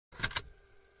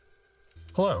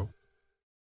Hello.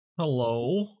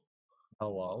 Hello.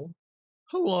 Hello?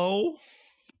 Hello.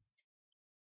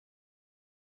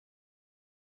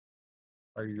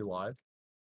 Are you live?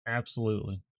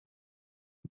 Absolutely.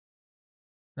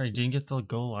 I didn't get the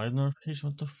go live notification.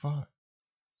 What the fuck?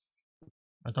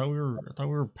 I thought we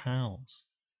were pals.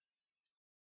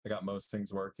 I got most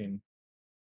things working.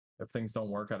 If things don't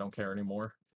work, I don't care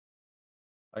anymore.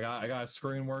 I got a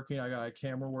screen working, I got a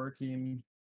camera working.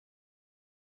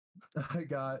 I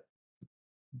got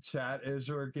chat is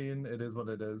working. It is what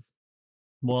it is.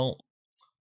 Well,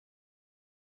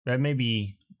 that may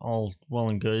be all well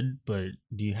and good, but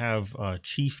do you have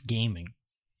Chief Gaming?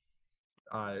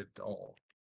 I don't.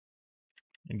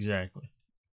 Exactly.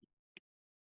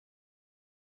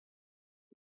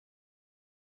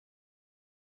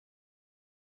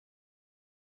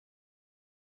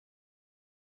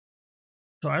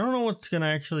 So I don't know what's gonna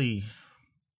actually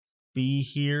be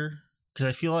here because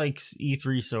I feel like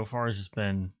E3 so far has just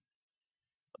been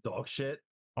Dog shit.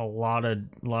 a lot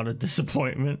of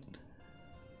disappointment.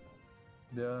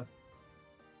 Yeah.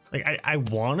 Like I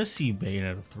want to see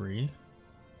Bayonetta 3.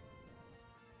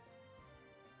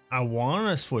 I want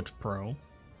a Switch Pro.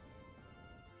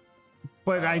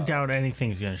 But I doubt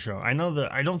anything's gonna show. I know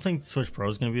that I don't think Switch Pro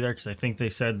is gonna be there because I think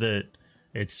they said that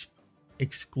it's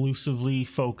exclusively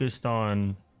focused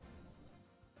on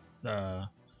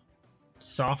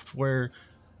software,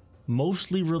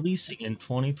 mostly releasing in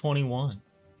 2021.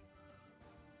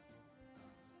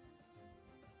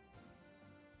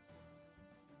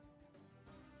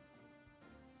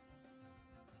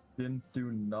 Didn't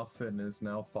do nothing is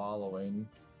now following.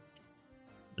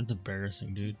 It's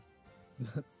embarrassing, dude.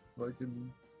 That's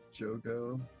fucking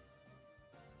Jogo.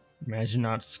 Imagine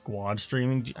not squad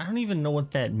streaming. I don't even know what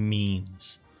that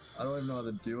means. I don't even know how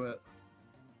to do it.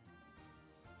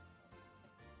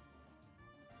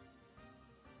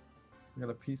 I got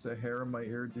a piece of hair in my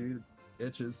ear, dude. It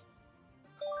itches.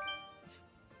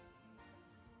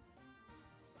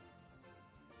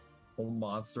 Old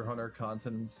Monster Hunter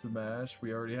content in Smash.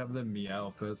 We already have the Mii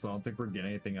outfit, so I don't think we're getting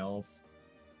anything else.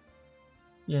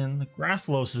 Yeah, and like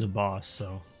Rathlos is a boss,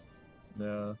 so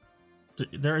Yeah.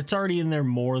 it's already in there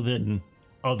more than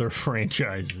other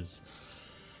franchises.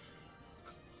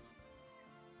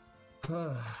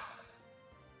 You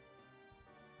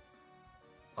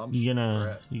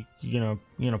gonna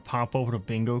pop open a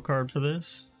bingo card for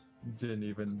this?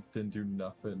 Didn't do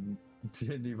nothing.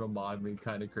 Didn't even mod me.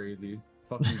 Kind of crazy.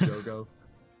 Fuck you, Jogo.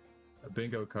 A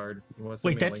bingo card. You want to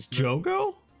send Wait, me a that's link to Jogo?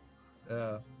 it?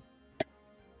 Yeah.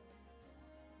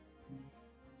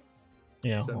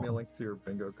 Yeah. Send me a link to your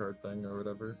bingo card thing or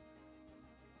whatever.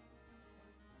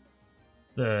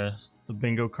 The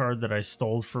bingo card that I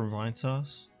stole from Vine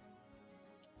Sauce.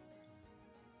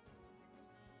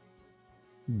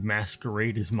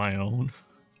 Masquerade is my own.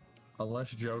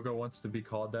 Unless Jogo wants to be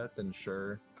called that, then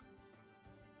sure.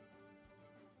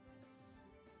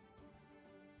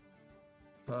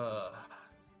 A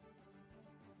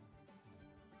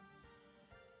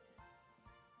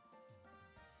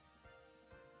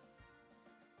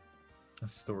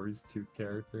Stories 2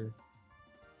 character.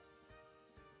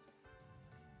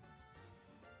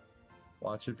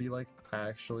 Watch it be like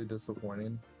actually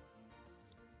disappointing.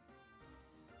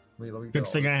 Wait, let me Good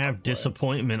thing I have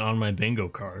disappointment on my bingo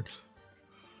card.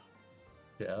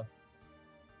 Yeah.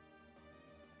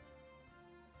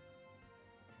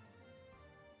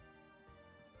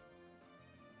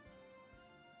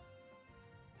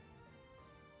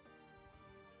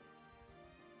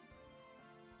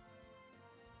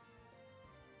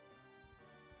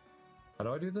 How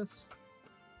do I do this?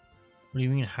 What do you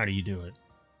mean? How do you do it?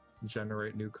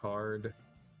 Generate new card.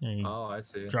 Yeah, Oh, I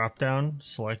see. Drop down,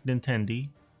 select Nintendo,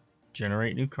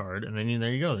 generate new card, and then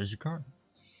there you go. There's your card.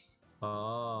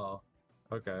 Oh,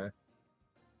 okay.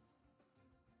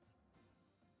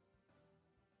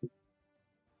 This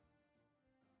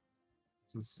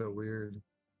is so weird.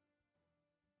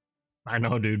 I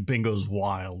know, dude. Bingo's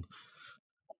wild.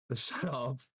 Shut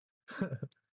up.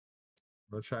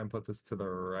 I'm gonna try and put this to the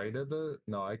right of it.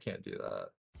 No, I can't do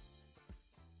that.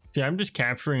 Yeah, I'm just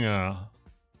capturing a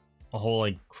whole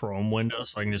like Chrome window,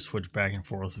 so I can just switch back and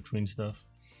forth between stuff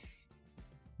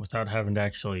without having to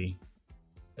actually.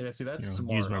 Yeah, see, that's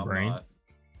smart. Use my brain.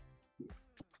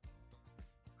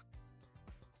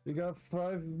 You got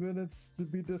 5 minutes to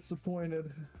be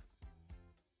disappointed.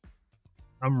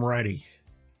 I'm ready.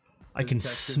 I can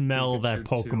smell that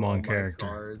Pokemon character.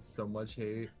 Cards, so much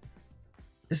hate.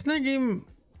 Isn't that game?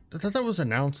 I thought that was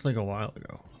announced like a while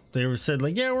ago. They were said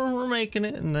like, yeah, we're making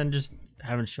it, and then just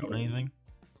haven't shown anything.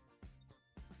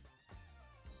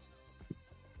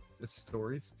 The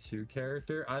story's 2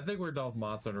 character. I think we're done with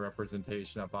monster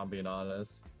representation. If I'm being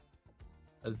honest,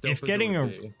 as dope If as it getting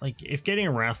would a be. if getting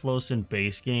a Rathalos in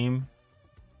base game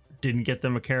didn't get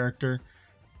them a character,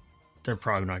 they're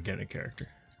probably not getting a character.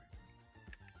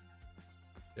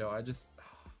 Yo,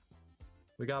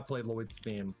 we gotta play Lloyd's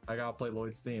theme. I gotta play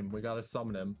Lloyd's theme. We gotta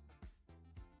summon him.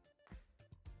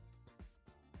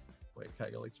 Wait, can I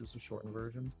get like just a shortened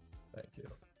version? Thank you.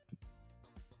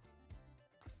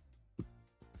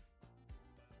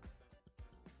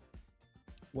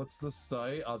 What's the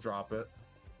site? I'll drop it.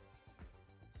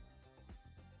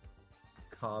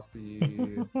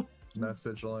 Copy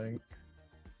message link.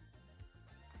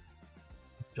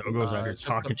 Jogo's out here It's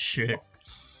just talking shit.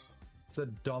 It's a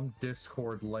dumb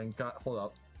Discord link. Hold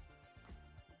up.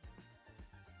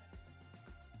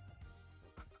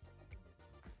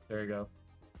 There you go.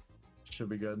 Should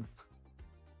be good.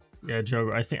 Yeah,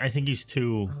 Jogo. I think he's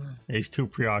too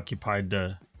preoccupied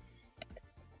to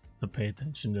pay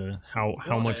attention to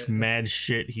how much mad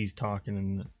shit he's talking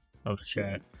in the other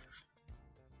chat.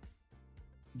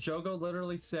 Jogo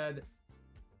literally said,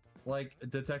 like,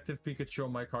 Detective Pikachu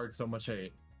on my card, so much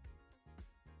hate.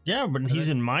 Yeah, but he's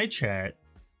in my chat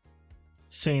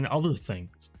saying other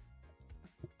things.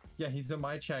 Yeah, he's in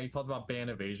my chat. He talked about ban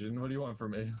evasion. What do you want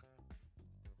from me?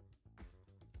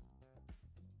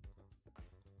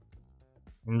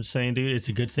 I'm just saying, dude, it's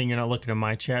a good thing you're not looking at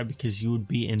my chat because you would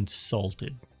be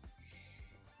insulted.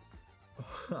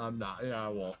 I'm not. Yeah, I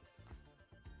won't.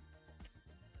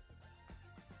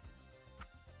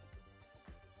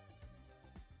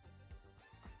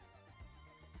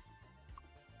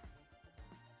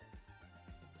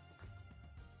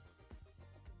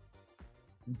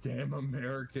 Damn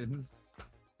Americans.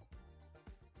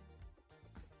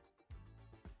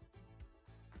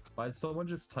 Why'd someone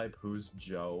just type "Who's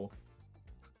Joe"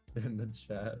 in the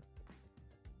chat?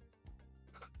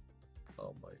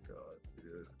 Oh my god,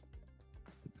 dude.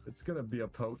 It's gonna be a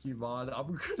Pokemon.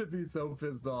 I'm gonna be so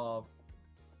pissed off.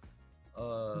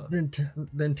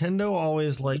 Nintendo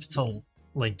always likes to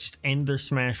just end their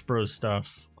Smash Bros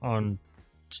stuff on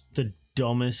just the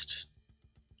dumbest,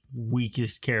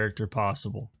 weakest character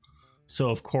possible. So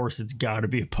of course it's got to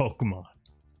be a Pokemon.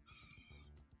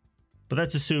 But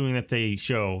that's assuming that they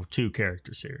show 2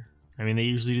 characters here. I mean, they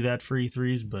usually do that for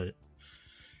E3s, but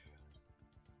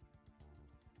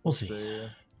we'll see.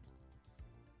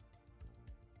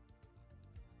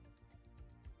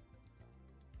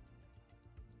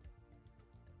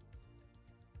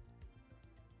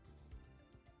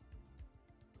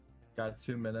 Got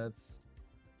 2 minutes.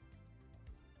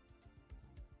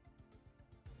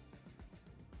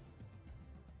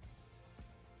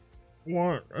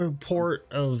 Want a port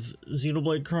of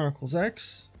Xenoblade Chronicles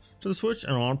X to the Switch,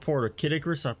 and I want a port of Kid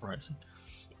Icarus Uprising.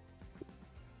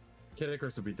 Kid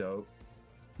Icarus would be dope.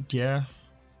 Yeah.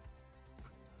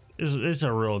 It's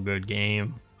a real good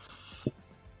game.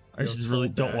 I just really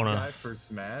don't want to. For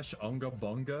Smash, Unga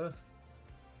Bunga.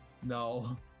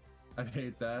 No, I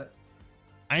hate that.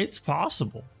 It's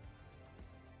possible.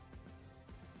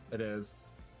 It is.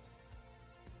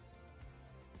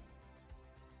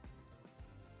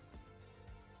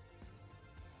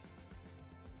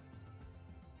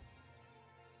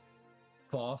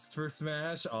 Boss for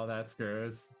Smash? Oh, that's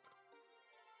gross.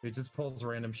 It just pulls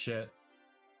random shit.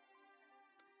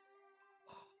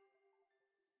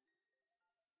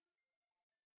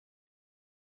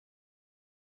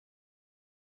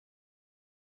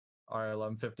 All right,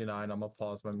 11:59. I'm gonna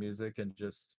pause my music and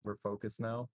we're focused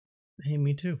now. Hey,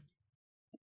 me too.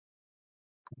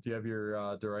 Do you have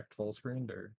your direct full screen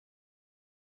or?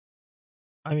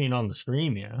 I mean, on the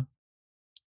stream, yeah.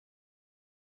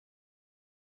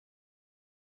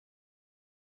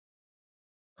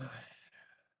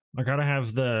 I gotta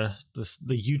have the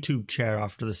YouTube chat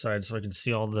off to the side so I can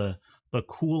see all the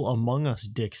cool Among Us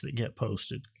dicks that get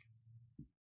posted.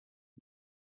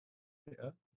 Yeah.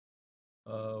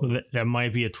 That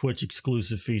might be a Twitch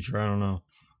exclusive feature. I don't know.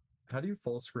 How do you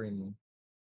full screen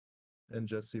and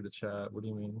just see the chat? What do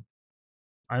you mean?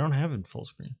 I don't have it full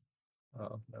screen.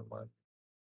 Oh, never mind.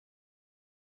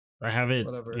 I have it,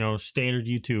 Whatever. standard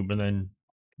YouTube, and then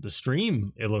the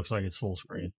stream, it looks like it's full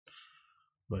screen.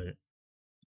 But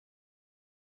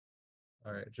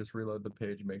all right, just reload the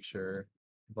page, make sure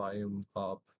volume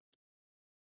up.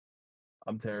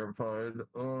 I'm terrified.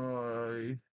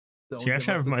 See, I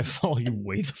have my volume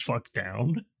way the fuck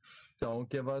down. Don't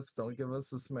give us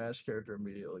a Smash character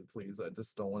immediately, please. I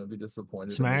just don't want to be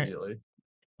disappointed immediately.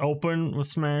 Open with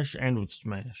Smash and with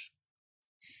Smash.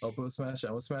 Open with Smash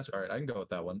and with Smash. All right, I can go with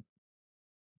that one.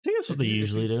 I think that's what they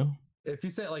usually do. If you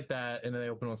say it like that and then they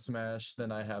open with Smash,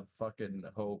 then I have fucking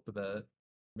hope that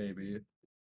maybe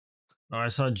Oh, I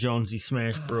saw Jonesy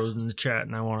Smash Bros in the chat,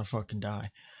 and I want to fucking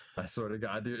die. I swear to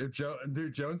God, dude.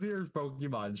 If Jonesy or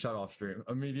Pokemon, shut off stream.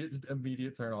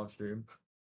 Immediate turn off stream.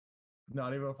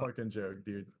 Not even a fucking joke,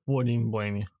 dude. Wouldn't even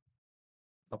blame you.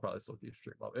 I'll probably still keep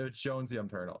stream up. If it's Jonesy, I'm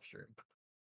turning off stream.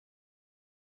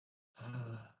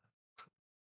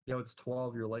 Yo, it's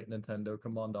 12. You're late, Nintendo.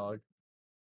 Come on, dog.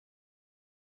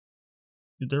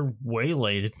 Dude, they're way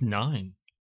late. It's 9.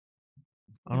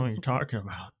 I don't know what you're talking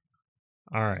about.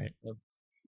 All right.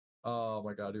 Oh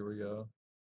my God, here we go.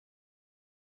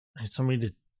 I need somebody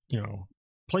to,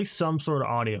 play some sort of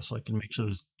audio so I can make sure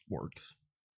this works.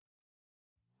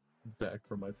 Back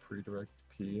from my pre-direct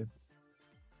P.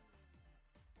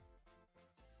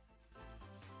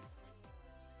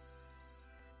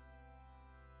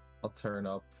 I'll turn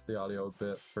up the audio a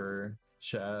bit for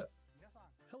chat.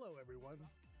 Hello everyone,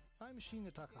 I'm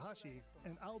Shinya Takahashi,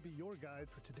 and I'll be your guide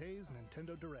for today's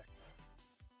Nintendo Direct.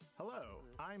 Hello,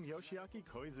 I'm Yoshiaki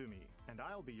Koizumi, and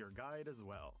I'll be your guide as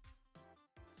well.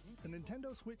 The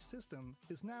Nintendo Switch system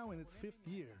is now in its 5th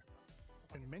year,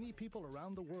 and many people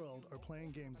around the world are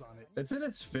playing games on it. It's in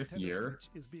its 5th Nintendo year.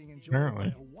 Switch is being enjoyed Apparently.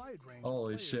 by a wide range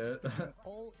Holy of players shit. spanning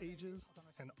all ages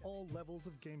and all levels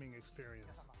of gaming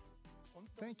experience.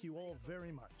 Thank you all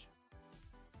very much.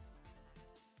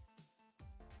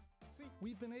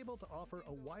 We've been able to offer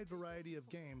a wide variety of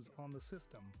games on the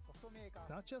system,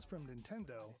 not just from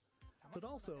Nintendo, but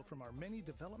also from our many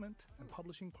development and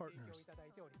publishing partners.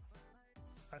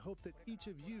 I hope that each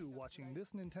of you watching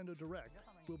this Nintendo Direct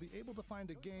will be able to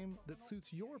find a game that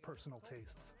suits your personal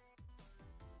tastes.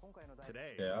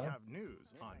 Today, Yeah. we have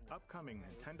news on upcoming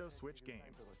Nintendo Switch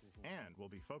games, and we'll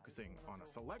be focusing on a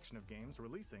selection of games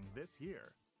releasing this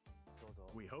year.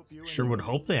 We hope you Sure would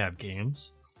hope they have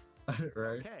games.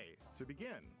 Right? Okay, to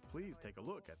begin, please take a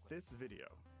look at this video.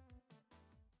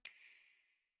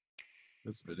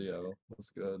 This video was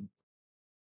good.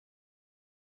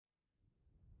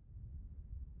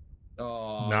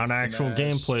 Oh, Not it's actual Smash.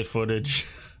 gameplay footage.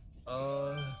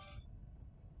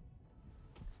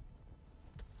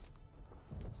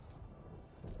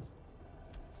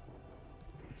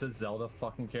 It's a Zelda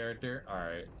fucking character. All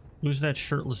right. Who's that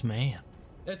shirtless man?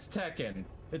 It's Tekken.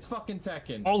 It's fucking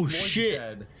Tekken. Oh, Lloyd's shit.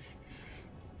 Dead.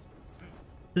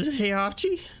 Is it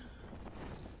Heihachi?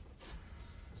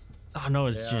 Oh no,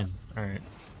 it's Yeah. Jin. All right.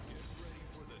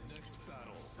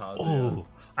 Kazuya. Oh,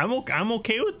 I'm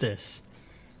okay with this.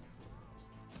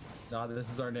 Nah, this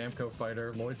is our Namco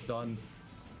fighter. Lloyd's done.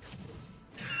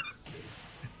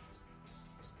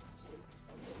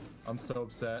 I'm so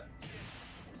upset.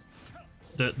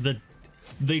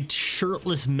 The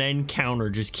shirtless men counter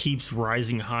just keeps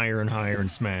rising higher and higher in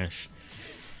Smash.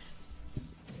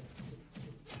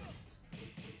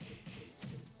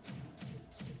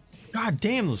 God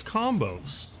damn those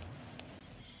combos.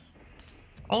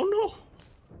 Oh no.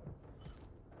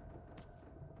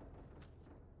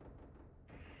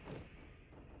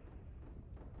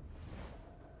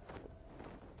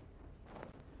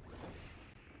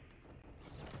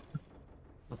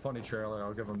 It's a funny trailer.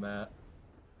 I'll give him that.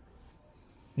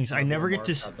 I never get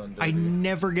to Mark's not done I dirty.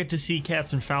 never get to see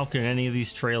Captain Falcon in any of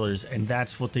these trailers, and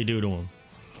that's what they do to him.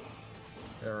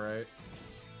 All right.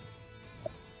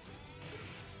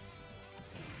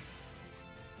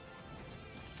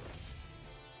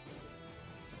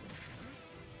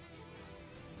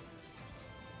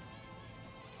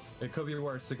 It could be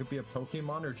worse. It could be a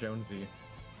Pokemon or Jonesy.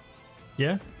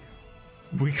 Yeah,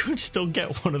 we could still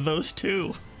get one of those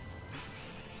too,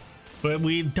 but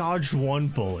we dodged one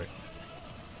bullet.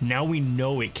 Now we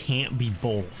know it can't be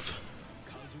both.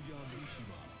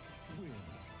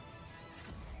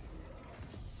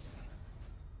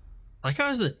 Like I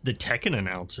was the Tekken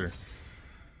announcer.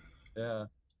 Yeah.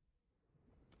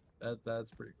 That's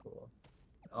pretty cool.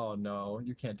 Oh no,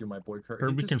 you can't do my boy Kirby.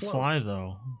 Kirby can fly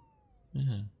though.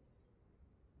 Yeah.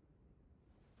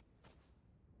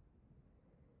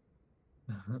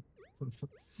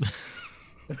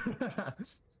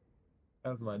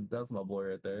 That's my boy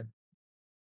right there.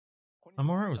 I'm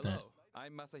alright with that. Hello,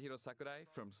 I'm Masahiro Sakurai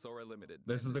from Sora Limited.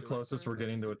 This and is the closest director we're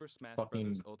getting of to a Super Smash fucking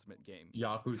Brothers Ultimate game.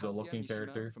 Yakuza Kazuya looking Mishima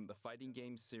character. from the fighting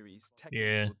game series Tekken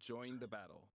Yeah. will join the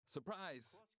battle.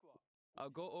 Surprise! I'll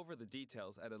go over the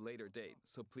details at a later date,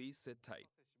 so please sit tight.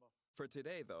 For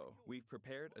today, though, we've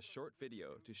prepared a short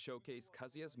video to showcase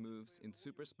Kazuya's moves in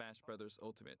Super Smash Bros.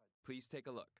 Ultimate. Please take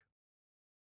a look.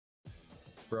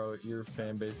 Bro, your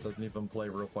fan base doesn't even play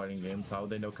real fighting games. How would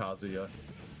they know Kazuya?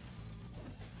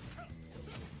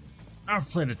 I've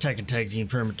played a Tekken Tag Team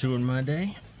Tournament 2 in my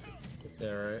day. Yeah,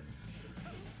 right.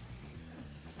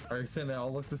 Are you saying they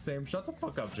all look the same? Shut the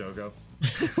fuck up, Jogo.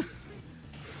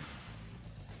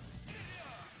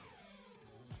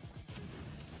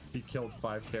 He killed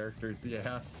 5 characters,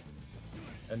 yeah.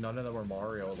 And none of them were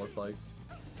Mario, it looked like.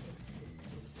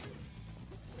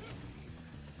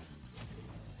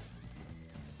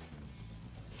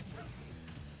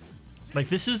 Like,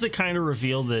 this is the kind of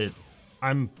reveal that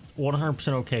I'm 100%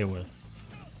 okay with.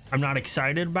 I'm not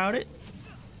excited about it,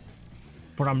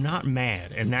 but I'm not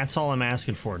mad, and that's all I'm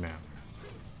asking for now.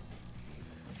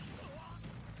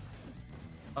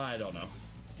 I don't know.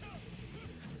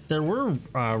 There were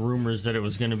rumors that it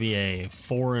was going to be a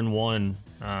 4-in-1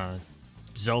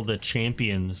 Zelda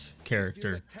Champions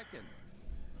character.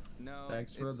 No,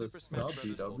 Thanks for it's the Super Smash sub,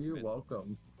 Bros. BW. Ultimate.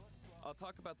 Welcome. I'll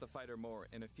talk about the fighter more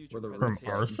in a future With a From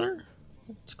presentation. Arthur?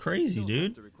 It's crazy, Still have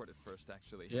dude. to record it first,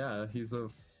 actually. Yeah, he's a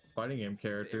fighting game The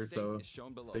character, air date so is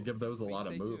shown below. they give those a Please lot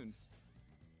of stay tuned. moves.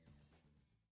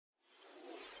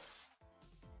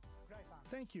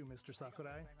 Thank you, Mr.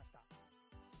 Sakurai.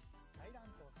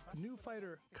 A new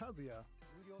fighter, Kazuya,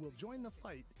 will join the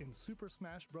fight in Super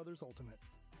Smash Bros. Ultimate.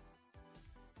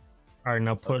 All right,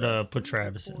 now put Please look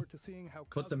Travis in. forward to seeing how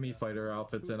Put the Mii Kazuya, Fighter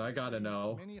outfits who in, has I gotta experienced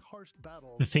know. many harsh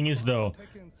battles The thing is, across though,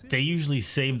 the Tekken they series, usually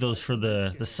save those for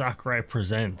the game. Sakurai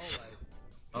Presents.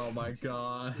 All right. Oh my Our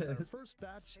god. first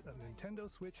batch of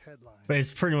Nintendo Switch headlines. But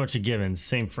it's pretty much a given.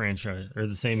 Same franchise, or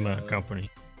the same company.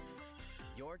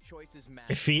 Your choices matter.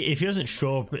 If he doesn't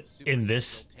show up in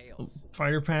this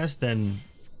Fighter Pass, then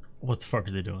what the fuck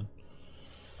are they doing?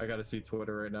 I gotta see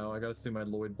Twitter right now. I gotta see my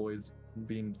Lloyd boys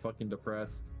being fucking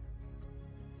depressed.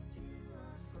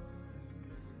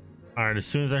 All right, as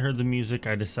soon as I heard the music,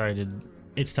 I decided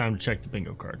it's time to check the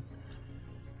bingo card.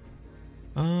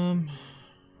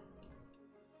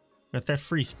 Got that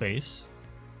free space.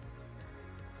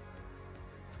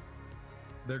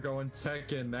 They're going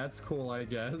Tekken, that's cool, I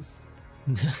guess.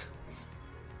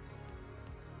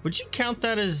 Would you count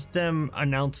that as them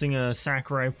announcing a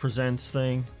Sakurai Presents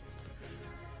thing?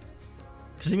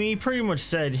 Because, I mean, he pretty much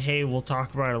said, hey, we'll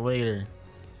talk about it later.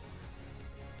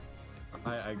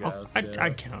 I guess,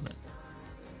 I'd count it.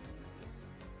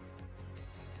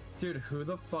 Dude, who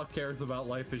the fuck cares about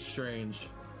Life is Strange?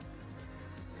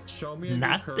 Show me a new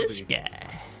Not Kirby. this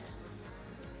guy.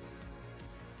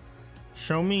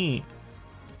 Show me...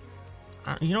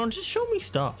 you know, just show me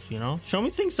stuff, you know? Show me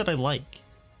things that I like.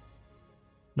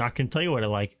 Not gonna tell you what I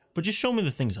like, but just show me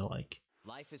the things I like.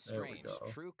 Life is There we Strange go.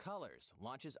 True Colors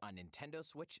launches on Nintendo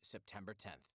Switch September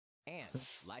 10th. And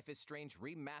Life is Strange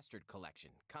Remastered Collection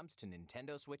comes to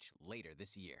Nintendo Switch later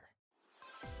this year.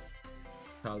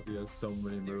 Kazuya has so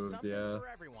many There's moves, something yeah. for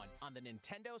everyone on the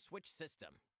Nintendo Switch system.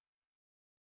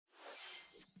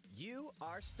 You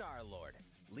are Star-Lord.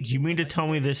 You mean to tell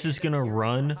me this is gonna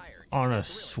run on a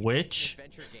Switch?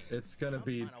 It's gonna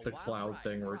be the cloud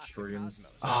thing where it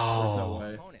streams. Oh.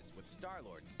 There's no way.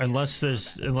 Unless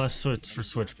it's for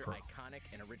Switch Pro. Iconic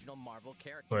and original Marvel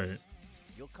characters. But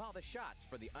You'll call the shots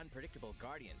for the unpredictable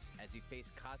Guardians as you face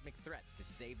cosmic threats to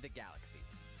save the galaxy.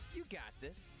 You got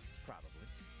this, probably.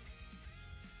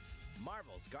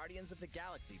 Marvel's Guardians of the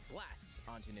Galaxy blasts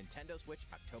onto Nintendo Switch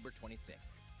October 26th.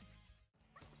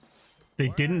 they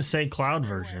didn't say cloud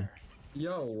version.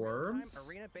 Yo, Real-time Worms?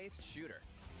 arena-based shooter.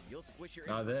 You'll squish your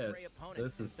Now infantry this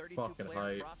opponents is in 32 fucking player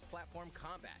hype. cross-platform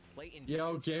combat. Play in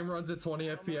Yo, different game runs at 20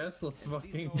 armor FPS, let's and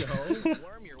fucking seasonal go.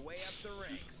 Worm your way up the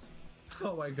ranks.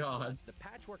 Oh my god. Plus, the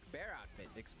Patchwork Bear outfit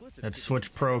exclusive That to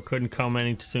Switch Nintendo Pro Switch couldn't come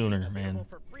any sooner, available man.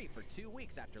 for free for 2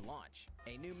 weeks after launch.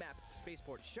 A new map,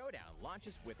 Spaceport Showdown,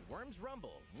 launches with Worms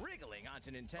Rumble wriggling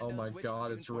onto Nintendo Oh my Switch god,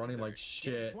 June it's running like 23rd.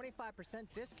 Get a shit. 25%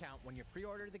 discount when you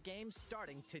pre-order the game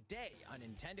starting today on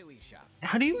Nintendo eShop.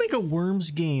 How do you make a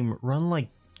Worms game run like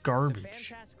The garbage?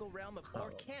 fantastical realm of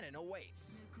Orcanon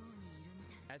awaits.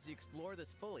 As you explore this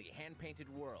fully hand-painted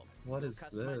world, What you'll is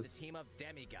customize this? a team of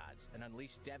demigods and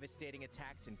unleash devastating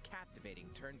attacks and captivating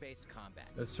turn-based combat.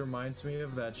 This reminds me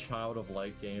of that Child of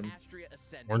Light game. Astria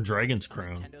Ascended Or Dragon's on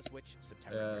Crown. Nintendo Switch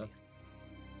September Yeah. 30th.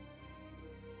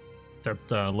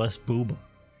 Except less booba.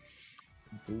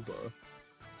 Booba.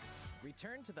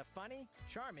 Return to the funny,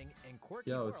 charming, and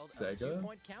quirky Yo, world Sega? of 2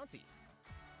 Point County.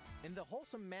 In the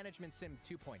wholesome management sim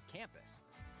 2 Point Campus,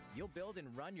 you'll build and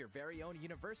run your very own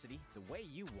university the way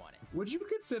you want it. Would you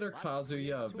consider Lots of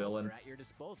creative Kazuya a tools villain? are at your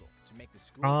disposal to make the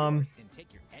school Um, yours and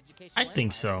take your educational I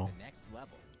think empire so. to the next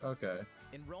level. Okay.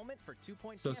 Enrollment for 2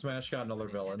 Point So Campus Smash got starts another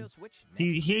on villain. Nintendo Switch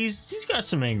next He's got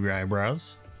some angry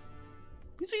eyebrows.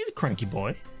 He's a cranky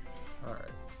boy. Alright.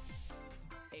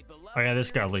 A beloved Oh, yeah,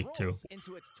 this got series leaked, too. rolls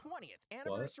into its 20th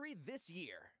anniversary this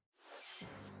year.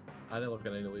 I didn't look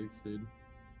at any leaks, dude.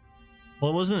 Well,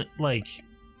 it wasn't like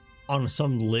on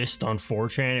some list on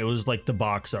 4chan. It was like the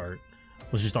box art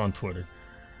was just on Twitter.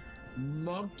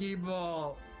 Monkey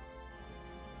Ball!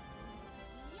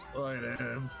 Look at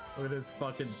him. Look at this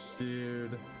fucking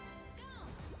dude.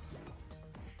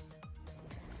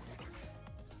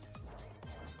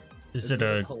 Is it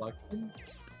a collection?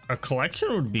 A collection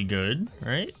would be good,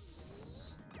 right?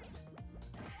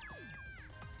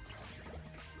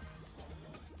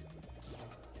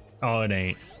 Oh, it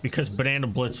ain't. Because Banana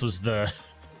Blitz was the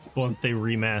one they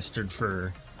remastered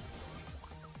for.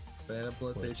 Banana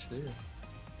Blitz HD.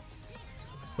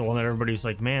 The one that everybody's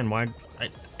like, man, why?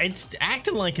 It's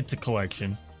acting like it's a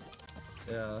collection.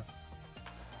 Yeah.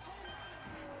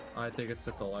 I think it's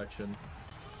a collection.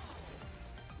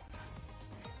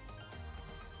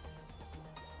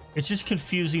 It's just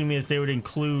confusing to me that they would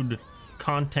include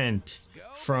content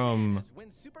from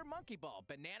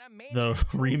the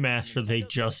remaster they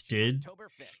just did.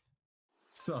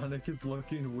 Sonic is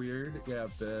looking weird. Yeah,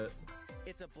 bet.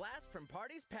 It's a blast from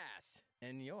parties past,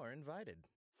 and you're invited.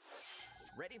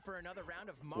 Ready for another round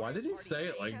of Mario Why did he Party say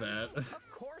it like mayhem? that?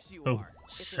 Of course you So are.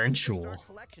 It's a sensual. superstar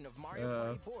collection of Mario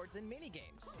Party boards and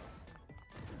minigames.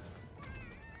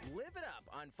 Live it up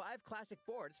on 5 classic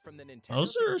boards from the Nintendo.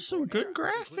 Those are 64 some good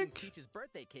era, including graphic. Peach's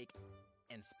birthday cake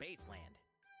and Spaceland.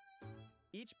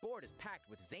 Each board is packed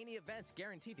with zany events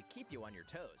guaranteed to keep you on your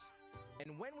toes.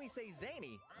 And when we say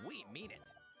zany, we mean it.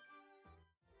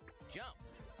 Jump.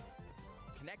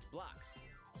 Connect blocks.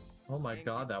 Oh my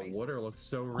god, that water looks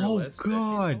so Oh realistic.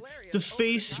 god, the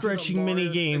face stretching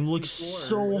minigame looks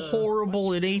so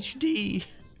horrible in HD.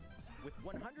 With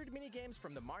 100 minigames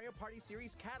from the Mario Party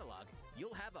series catalog,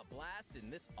 you'll have a blast in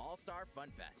this all-star fun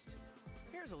fest.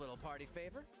 Here's a little party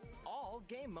favor. All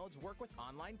game modes work with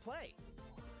online play.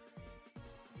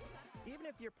 Even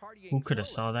if you're partying Who could have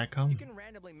solo, saw that you coming? can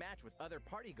randomly match with other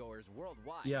partygoers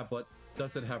worldwide. Yeah, but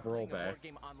does it have Playing a rollback? board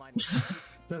game online with friends,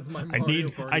 Does my I Mario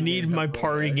need Party my game have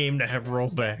party rollback? game to have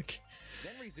rollback.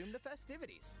 then resume the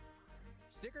festivities.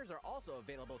 Stickers are also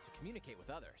available to communicate with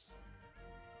others.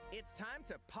 It's time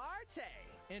to partay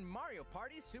in Mario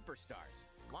Party Superstars,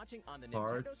 launching on the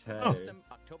Nintendo Switch Partay. system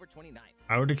October 29th.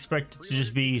 I would expect it to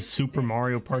just be Super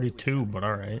Mario Party 2, but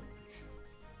alright.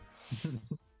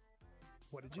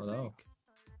 What did you Hello. think?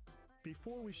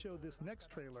 Before we show this next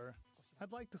trailer,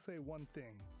 I'd like to say one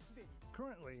thing.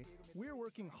 Currently, we're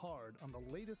working hard on the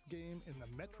latest game in the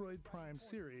Metroid Prime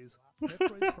series,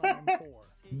 Metroid Prime 4,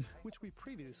 which we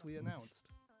previously announced.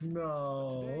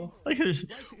 No. Like this,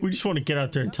 we just want to get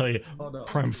out there and tell you, Hold up.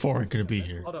 Prime 4 ain't gonna be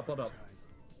here. Hold up, hold up.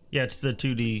 Yeah, it's the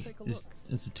 2D.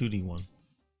 It's the 2D one.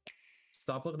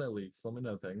 Stop looking at leaks. Let me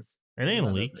know things. It ain't a Let me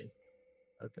know leak. things.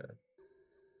 Okay.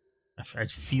 I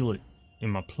feel it in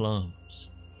my plums.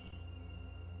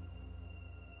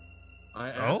 I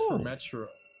asked for Oh. Metro.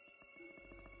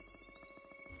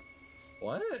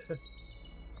 What?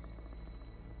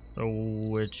 So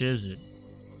which is it?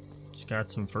 It's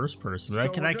got some first person. But So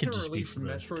that we're could gonna just be release for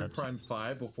the Metroid cutscene. Prime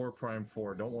 5 before Prime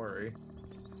 4. Don't worry.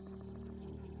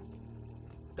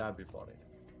 That'd be funny.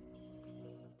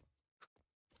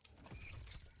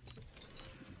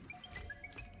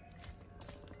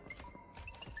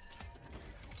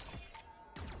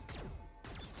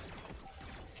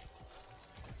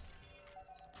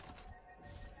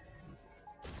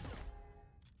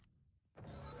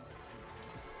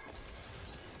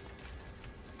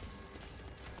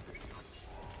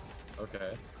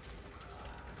 Okay.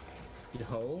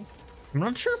 Yo. I'm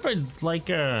not sure if I'd like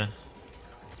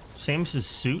Samus's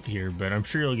suit here, but I'm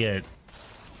sure you'll get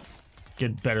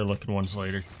better looking ones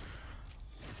later.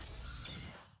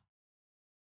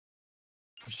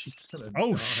 She's gonna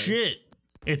Oh die. shit!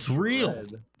 It's real.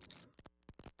 Red.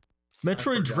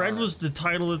 Metroid Dread forgot. was the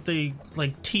title that they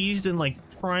like teased in like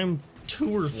Prime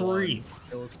 2 or 3.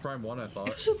 It was Prime 1, I thought.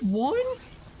 Is it 1?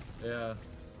 Yeah.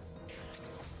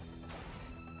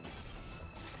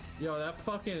 Yo, that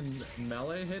fucking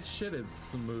melee hit shit is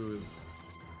smooth.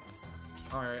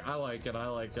 Alright, I like it, I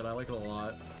like it, I like it a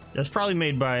lot. That's probably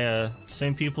made by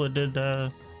same people that did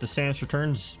the Samus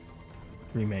Returns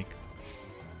remake.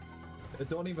 It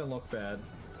don't even look bad.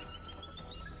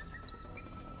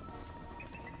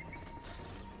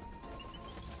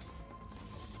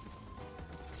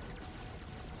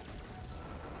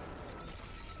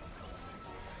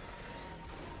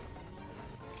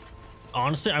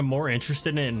 Honestly, I'm more interested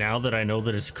in it now that I know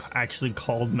that it's actually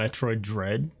called Metroid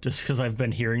Dread, just because I've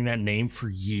been hearing that name for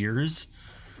years.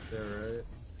 Yeah, right.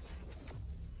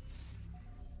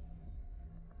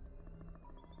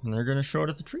 And they're gonna show it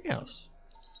at the treehouse.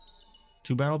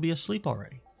 Too bad I'll be asleep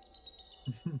already.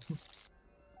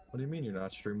 What do you mean you're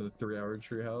not streaming the 3-hour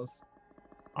treehouse?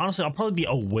 Honestly, I'll probably be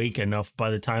awake enough by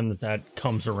the time that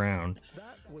comes around.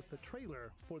 That was the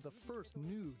trailer for the first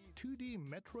new 2D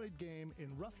Metroid game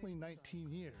in roughly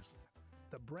 19 years.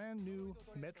 The brand new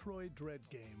Metroid Dread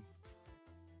game.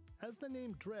 As the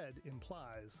name Dread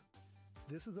implies,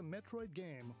 this is a Metroid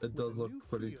game It with does a look new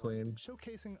pretty feel, clean.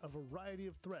 showcasing a variety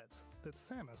of threats that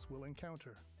Samus will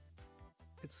encounter.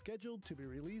 It's scheduled to be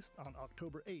released on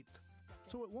October 8th,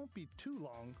 so it won't be too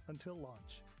long until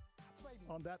launch.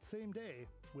 On that same day,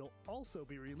 we'll also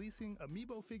be releasing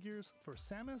amiibo figures for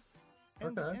Samus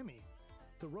and Okay. Emmy,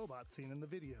 the robot seen in the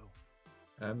video.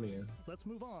 Emmy. Let's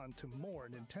move on to more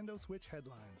Nintendo Switch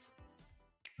headlines.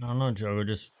 I don't know, Joe.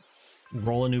 Just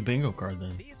roll a new bingo card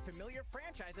then. These familiar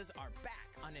franchises are back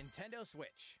on Nintendo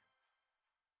Switch.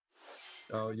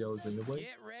 Oh, yo, Xenoblade?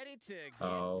 Get ready to get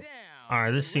Oh. down. All right,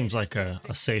 with this the seems like latest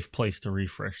a safe place to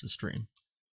refresh the stream.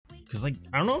 Because, like,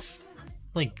 I don't know if,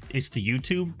 like, it's the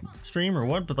YouTube stream or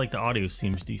what, but, like, the audio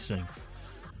seems decent.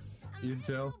 You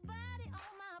too?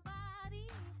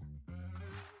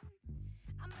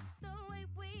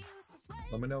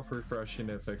 Let me know if refreshing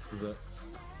it fixes it.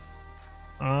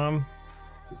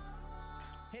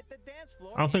 Hit the dance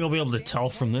floor. I don't think I'll be able to Dance tell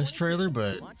from this 2022, trailer,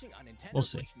 but launching on Nintendo we'll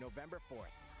see. Switch November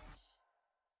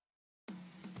 4th.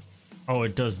 Oh,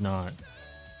 it does not.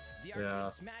 The Yeah.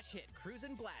 arcade smash hit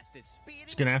Cruisin' Blast is speeding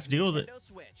Just gonna have to deal with it. Nintendo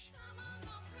Switch.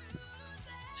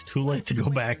 It's too late to go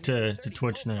back to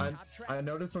Twitch now. I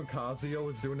noticed when Kazuya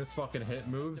was doing his fucking hit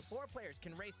The moves. 4 players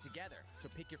can race together, so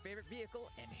pick your favorite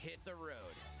vehicle and hit the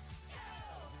road.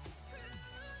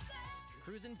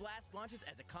 Cruisin' Blast launches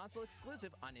as a console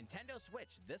exclusive on Nintendo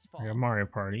Switch this fall. I got Mario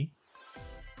Party.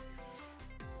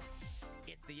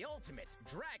 It's the ultimate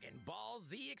Dragon Ball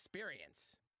Z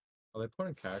experience. Are they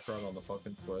putting Kakarot on the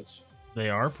fucking Switch? They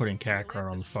are putting Relive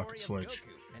Kakarot on the story fucking of Switch.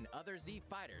 Goku and other Z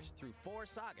fighters through 4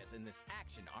 sagas in this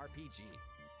action RPG.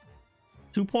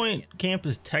 2 Point Camp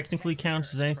is technically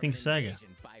counts as anything From an Sega.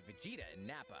 invasion by Vegeta and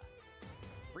Nappa.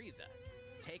 Frieza,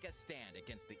 take a stand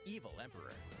against the evil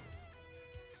Emperor.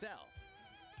 Cell,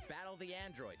 battle the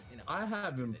androids in a I fight to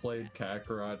haven't the played death.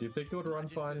 Kakarot. Do you think it would run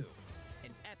Majin fine? Buu,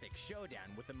 an epic showdown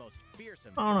with the most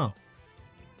fearsome. I don't know.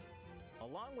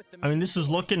 Along with the I mean, main this is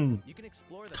story, looking you can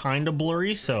explore the kind of past blurry,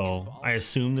 Dragon so Ball I Z.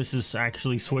 assume this is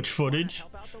actually Switch footage.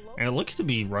 Help out the And it locals. looks to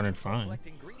be running fine. Collect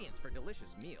ingredients for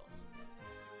delicious meals.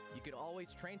 You could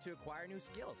always train to acquire new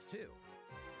skills too.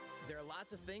 There are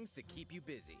lots of things to keep you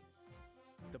busy.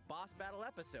 The boss battle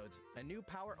episodes, A New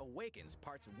Power Awakens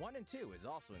Parts 1 and 2 is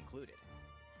also included.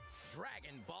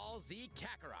 Dragon Ball Z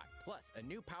Kakarot, plus a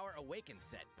New Power Awakens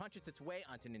set punches its way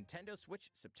onto Nintendo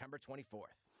Switch September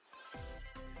 24th.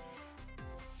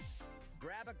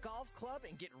 Grab a golf club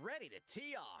and get ready to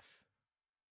tee off.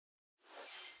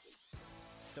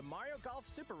 The Mario Golf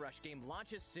Super Rush game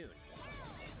launches soon.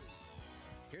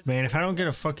 Here's a Man, if I quick don't get a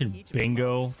look at fucking each of the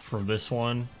bingo modes. for this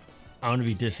one, I'm gonna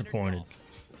be Standard disappointed. golf.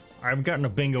 I haven't gotten a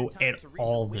bingo Time at to read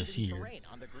all the this wavy year. terrain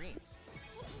on the greens.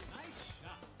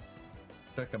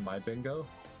 Checking my bingo.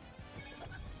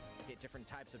 Hit different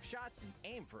types of shots and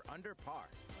aim for under par.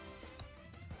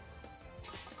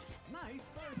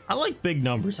 I like big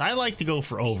numbers. I like to go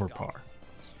for over par.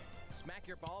 Smack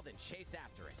your ball, then chase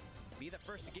after it. Be the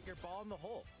first to get your ball in the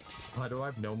hole. Why do I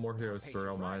have No More Heroes Pace 3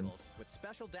 your on mine? rivals with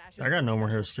special dashes I got and No More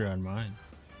special Heroes 3 on shots. mine.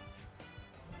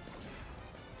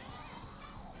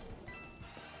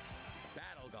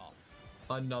 Battle golf.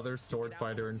 Another sword Get out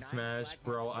fighter with in 9 Smash? flag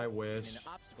Bro, marks I in wish. an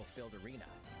obstacle-filled arena.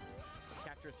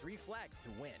 Capture 3 flags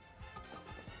to win.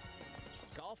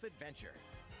 Golf adventure.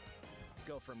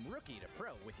 Go from rookie to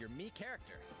pro with your Mii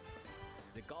character.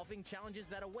 The golfing challenges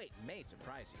that await may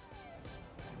surprise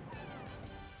you.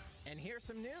 And here's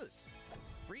some news.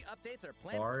 Free updates are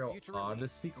planned Mario for future release,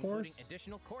 Odyssey including course?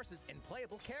 additional courses and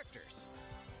playable characters.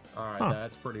 Alright, Huh.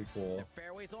 that's pretty cool. The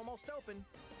fairway's almost open,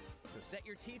 so set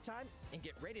your tee time and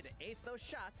get ready to ace those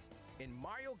shots in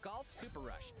Mario Golf Super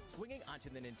Rush, swinging onto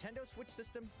the Nintendo Switch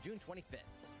system June 25th.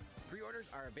 Pre-orders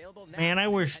are available now. Man, I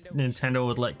on wish Nintendo Nintendo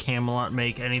would let Camelot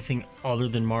make anything other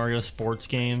than Mario sports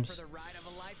For games. the ride of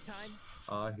a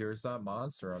lifetime. Here's that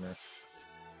Monster Hunter.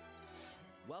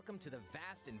 Welcome to the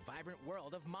vast and vibrant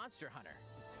world of Monster Hunter.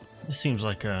 This seems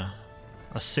like a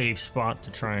safe spot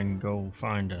to try and go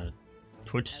find a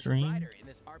Twitch As a stream. rider in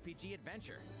this RPG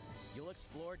adventure, you'll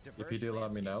explore diverse you do,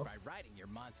 let me know. landscapes by riding your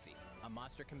Monstie, a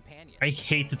monster companion. I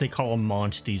hate that they call them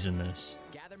monsties in this.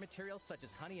 Gather materials such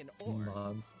as honey and ore, then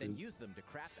Monsters. use them to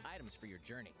craft items for your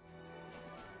journey.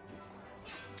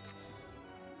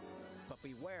 But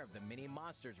beware of the many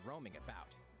monsters roaming about.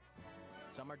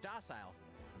 Some are docile,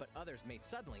 but others may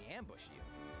suddenly ambush you.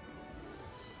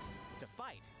 To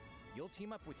fight, you'll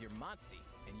team up with your Monstie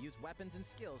and use weapons and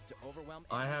skills to overwhelm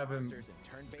I enemy haven't monsters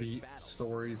in turn-based Beat battles.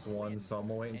 Stories 1, Win, so I'm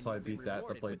gonna wait and until I you'll be beat that to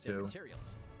rewarded play with their 2. materials,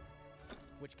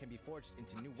 which can be forged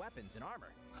into new weapons and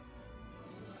armor.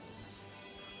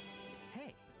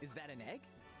 Hey, is that an egg?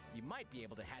 You might be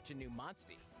able to hatch a new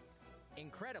Monstie.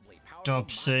 Incredibly powerful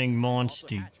Stop saying monsters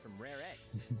can also monster. hatch from rare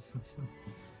eggs.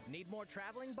 Need more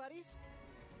traveling buddies?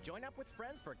 Join up with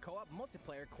friends for co-op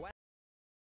multiplayer quest.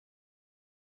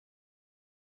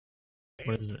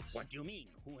 What is this? What do you mean?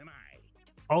 Who am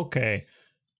I? Okay,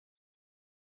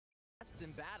 Quests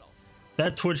and battles.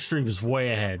 that Twitch stream is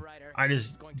way ahead. I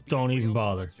just don't even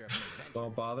bother.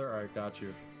 Don't bother. All right, got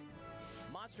you.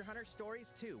 Monster Hunter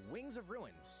Stories 2: Wings of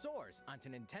Ruin soars onto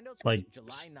Nintendo Switch Like,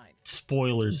 July 9th.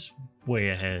 spoilers way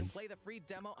ahead. Play the free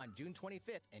demo on June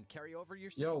 25th and carry over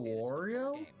your Yo, save data to the full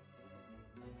Wario? game.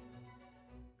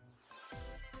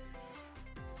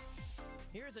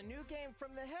 Here's a new game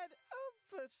from the head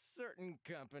of a certain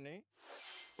company.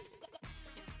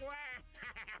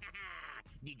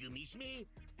 Did you miss me?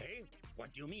 Hey,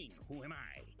 what do you mean? Who am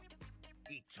I?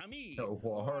 It's a me. Yo,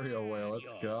 Wario Whale,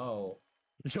 let's go.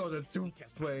 Yo, the It's finally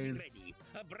toothpaste. ready.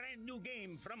 A brand new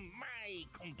game from my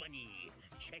company.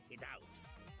 Check it out.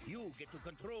 You get to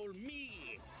control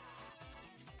me.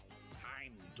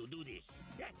 Time to do this.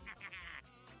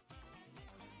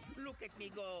 Look at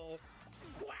me go.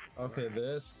 Okay,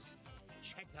 this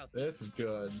Check out is these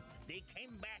good. kids. They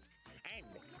came back and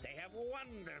they have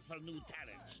wonderful new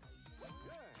talents.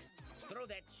 Throw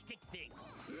that stick thing.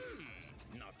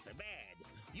 Not the bad.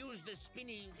 Use the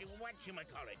spinning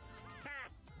whatchamacallit. Ha!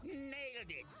 Nailed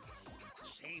it.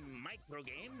 Same micro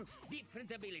game,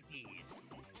 different abilities.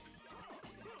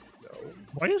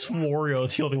 Why is Wario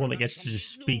the only one that gets to just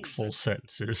speak full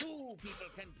sentences? Two people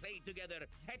can play together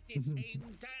at the same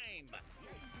time.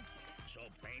 So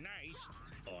play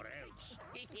nice, or else.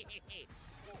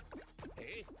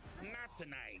 Eh? Not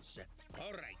nice.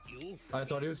 All right, you. I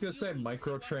thought he was gonna say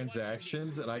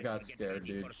microtransactions, and I got scared,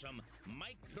 dude. For some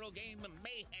micro game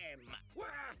mayhem.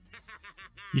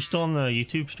 You still on the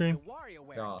YouTube The stream?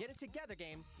 WarioWare Yeah. Get It Together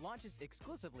game launches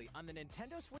exclusively on the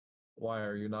Nintendo Switch. Why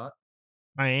are you not?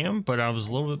 I am, but I was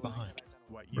a little bit behind.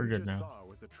 What We're you good just now. saw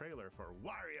was the trailer for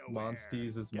WarioWare.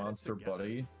 Monsties is Get It Monster Together.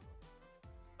 Buddy.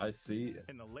 I see.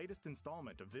 In the latest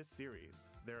installment of this series,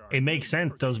 there are It makes new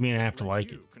sense, doesn't mean I have to let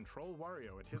like you it. Control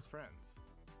Wario and his friends.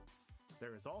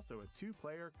 There is also a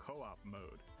two-player co-op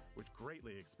mode, which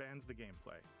greatly expands the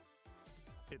gameplay.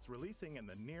 It's releasing in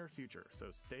the near future, so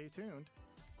stay tuned.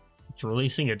 It's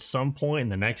releasing at some point in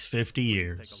the next 50 Let's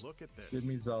years. take a look at this. Give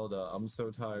me Zelda. I'm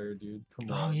so tired, dude. Come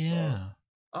Oh on. yeah.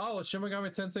 Oh, Shin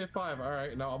Megami Tensei 5. All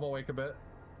right, now I'm awake a bit.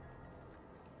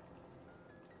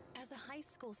 As a high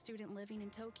school student living in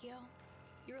Tokyo,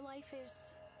 your life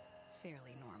is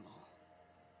fairly normal.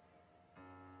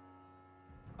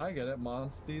 I get it.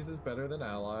 Monsties is better than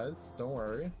Allies. Don't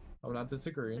worry. I'm not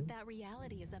disagreeing. But that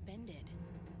reality is upended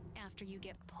after you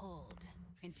get pulled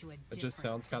into a different It just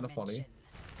sounds kind of funny. dimension.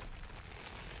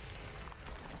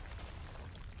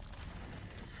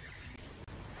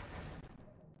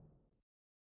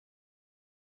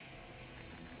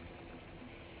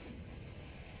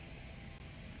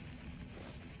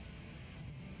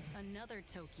 Another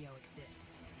Tokyo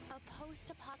exists, a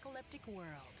post-apocalyptic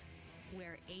world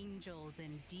where angels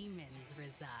and demons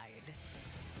reside.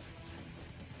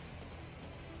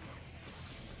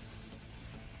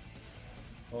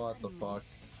 What the Suddenly, fuck?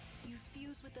 You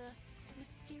fuse with a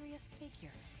mysterious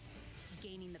figure,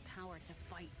 gaining the power to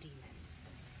fight demons.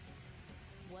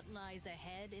 What lies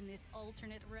ahead in this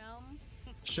alternate realm?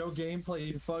 Show gameplay,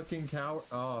 you fucking coward.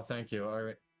 Oh, thank you. All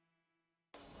right.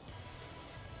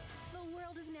 The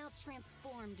world is now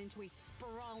transformed into a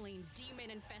sprawling,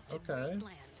 demon-infested Okay.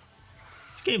 wasteland.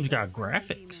 This game's got Though graphics.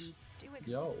 demons do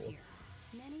exist Yo. here,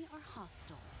 many are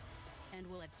hostile and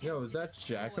will attempt Yo, is to that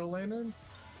destroy Jack-o'-lantern? you.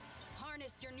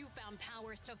 Harness your newfound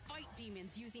powers to fight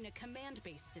demons using a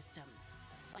command-based system.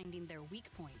 Finding their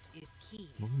weak point is key.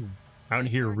 Out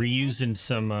here Target hits, reusing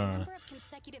some the number of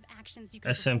consecutive actions you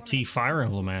can SMT perform Fire at a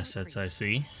Emblem time will assets, I increase.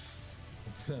 see.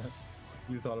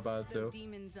 You thought about it The too.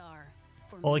 demons are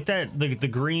Well, like that, the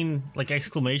green like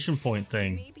exclamation point You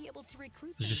thing. may be able to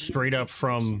recruit It's them just via straight up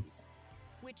from conversations,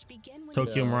 which begin when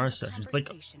Tokyo you Mirage have a Sessions. Like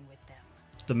conversation with them.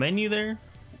 the menu there,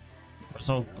 it's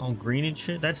all green and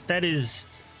shit. That's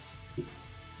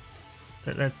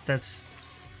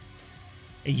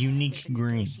a unique If a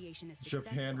green. negotiation is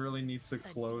Japan successful, really needs to a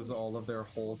close demon all of their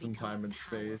holes will in become time a and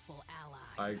space. powerful ally.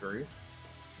 I agree.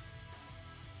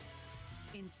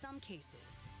 In some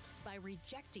cases, by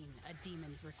rejecting a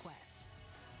demon's request,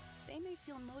 they may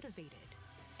feel motivated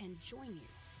and join you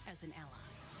as an ally.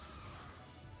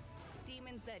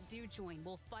 Demons that do join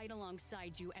will fight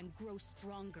alongside you and grow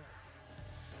stronger.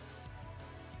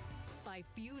 By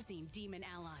fusing demon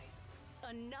allies,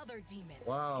 another demon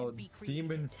Wow, can be created.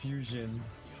 Demon Fusion.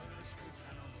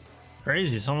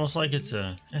 Crazy. It's almost like it's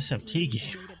a Unique SMT demons'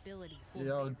 game. innate abilities will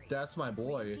Yo, vary, that's my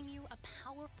boy. granting you a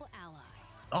powerful powerful ally.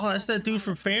 Oh, that's that dude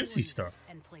from Fantasy Star.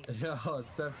 Yo,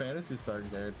 it's that Fantasy Star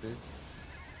character.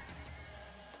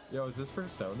 Yo, is this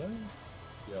Persona?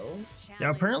 Yo.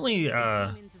 Yeah, apparently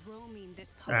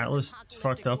Atlas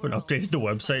fucked up and updated the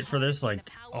website for this like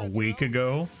a week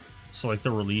ago. So like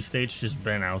the release date's just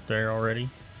been out there already.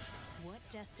 What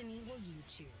destiny will you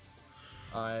choose?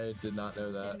 I did not know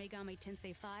that. Shin Megami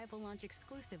Tensei 5 will launch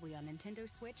exclusively on Nintendo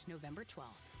Switch November 12th.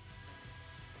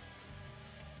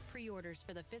 Pre-orders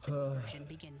for the physical version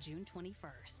begin June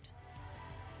 21st.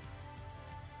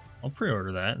 I'll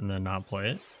pre-order that and then not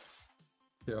play it.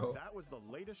 Yo. That was the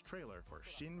latest trailer for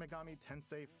Shin Megami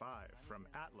Tensei 5 from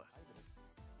Atlas.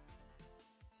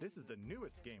 This is the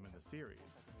newest game in the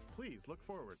series. Please look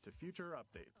forward to future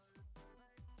updates.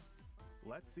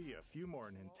 Let's see a few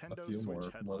more Nintendo Switch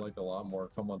headlines. More like a lot more.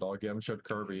 Come on, dog. Give him shit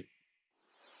Kirby.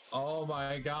 Oh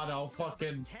my god, I'll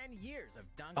fucking... 10 years of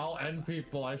I'll end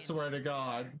people, I swear to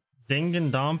god.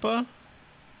 Danganronpa?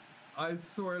 I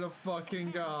swear to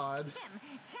fucking god.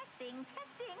 Testing.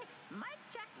 Mic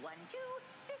check 1, 2.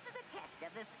 This is a test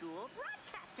of the school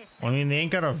broadcast system. Well, I mean, they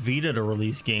ain't got a Vita to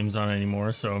release games on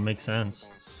anymore, so it makes sense.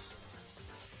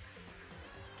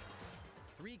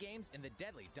 3 games in the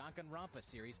deadly Danganronpa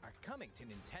series are coming to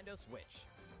Nintendo Switch.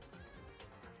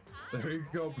 There you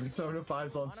go, Persona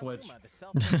 5's on Switch. The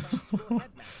self-proclaimed school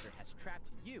headmaster has trapped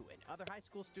you and other high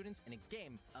school students in a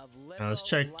game of Now let's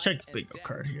check the bingo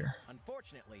card here.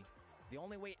 Unfortunately, the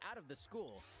only way out of the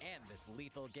school and this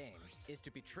lethal game is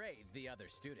to betray the other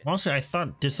students. Honestly, I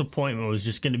thought Disappointment was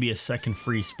just going to be a second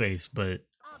free space, but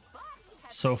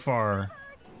so far,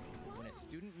 When a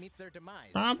student meets their demise,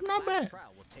 not a class bad.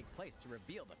 trial will take place to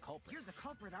reveal the culprit. You're the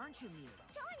culprit, aren't you, Mew?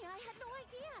 Tanya, I had no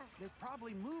idea. They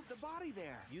probably moved the body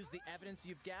there. Use the evidence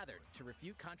you've gathered to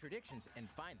refute contradictions and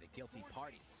find the guilty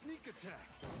party. Sneak attack.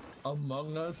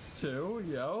 Among Us 2,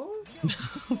 yo?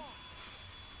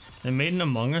 They made an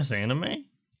Among Us anime? Are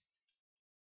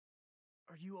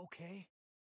you okay?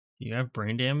 You have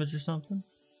brain damage or something?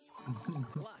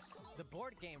 Plus, the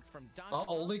board game from I'll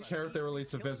only care if they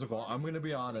release a physical, I'm gonna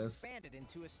be honest. expanded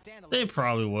into a standalone They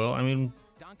probably will. I mean,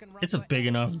 Danganronpa it's a big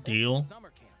enough Ultimate deal. Summer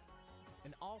Camp.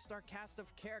 An all-star cast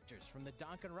of characters from the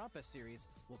Danganronpa series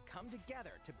will come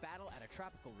together to battle at a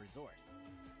tropical resort.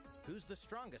 Who's the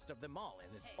strongest of them all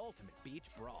in this ultimate beach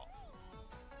brawl?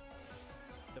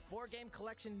 The 4-game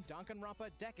collection Danganronpa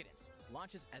Decadence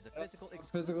launches as a physical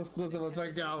exclusive let's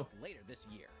go. later this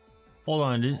year. Hold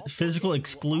on, is All physical 4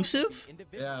 games will also exclusive?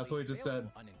 be Yeah, that's what he just individually said.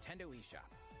 available on Nintendo eShop.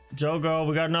 Jogo,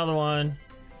 we got another one.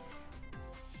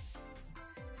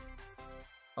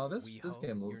 Oh, this We this hope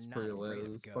game you're looks not pretty afraid lit.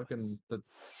 of It's ghosts. fucking the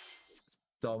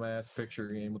dumbass picture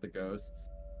game with the ghosts.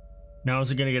 Now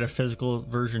is it gonna get a physical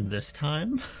version this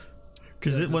time?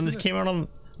 Because Yeah, when this isn't came out on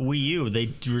Wii U, they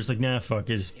were just like, nah, fuck,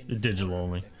 it's In this digital horror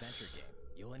only. adventure game,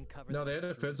 you'll uncover No, the they had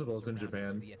mysteries physicals in surrounding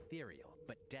Japan. the ethereal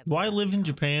but deadly Why live in Arcana,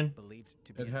 Japan? believed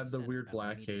to be It at had the center weird of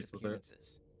black many case with it.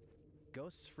 disappearances.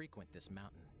 Ghosts frequent this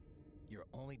mountain. Your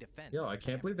only defense. Yo, is I a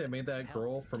can't believe they camera made that held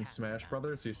girl in from Castle Smash Mountain.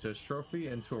 Brothers assist trophy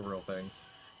into a real thing.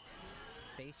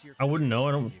 Face your I wouldn't know,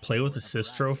 I don't fears as you play with explore a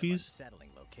assist variety of trophies. unsettling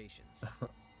locations.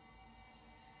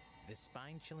 This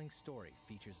spine-chilling story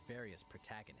features various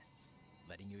protagonists,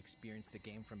 letting you experience the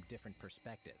game from different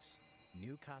perspectives.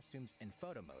 New costumes and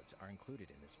photo modes are included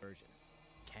in this version.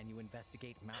 Can you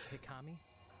investigate Mount Hikami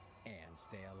and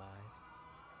stay alive?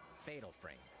 Fatal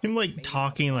Frame. Him like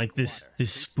talking like this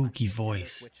spooky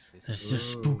voice. There's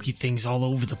just spooky things all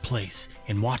over the place,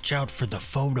 and watch out for the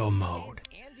photo mode.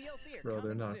 Bro,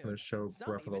 they're not gonna show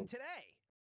Breath of the...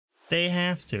 They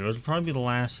have to. It'll probably be the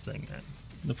last thing then.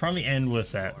 They'll probably end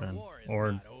with that then,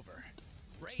 or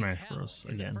Smash Bros.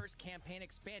 Again. First campaign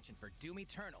expansion for Doom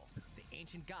Eternal, The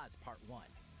Ancient Gods Part 1.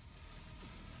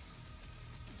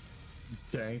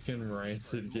 Dank and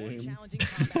rancid More game. challenging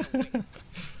combat awaits.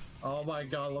 Oh my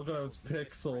god, look at those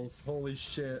pixels. Holy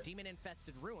shit.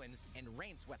 Demon-infested ruins and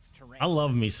rain-swept terrain. I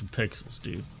love me some pixels,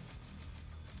 dude.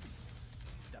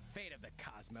 The fate of the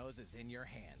cosmos is in your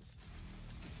hands.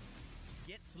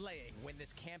 Get slaying when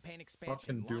this campaign expansion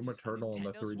Fucking Doom launches on Eternal on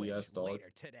the Nintendo 3DS, Switch dog. later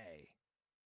today.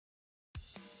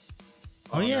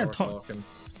 Oh, yeah, now we're talk- talking.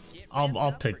 Get I'll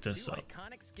ramped pick for this two up.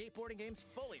 Iconic skateboarding games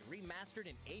fully remastered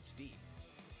in HD.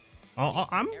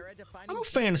 I'm a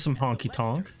fan of some honky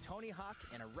tonk. Tony Hawk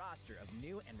and a roster of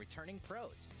new and returning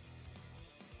pros.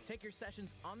 Take your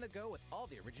sessions on the go with all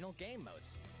the original game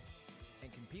modes.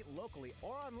 And compete locally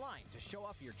or online to show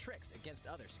off your tricks against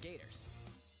other skaters.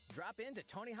 Drop into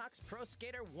Tony Hawk's Pro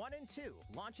Skater 1 and 2,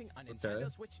 launching on Nintendo Okay.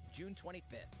 Switch June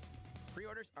 25th.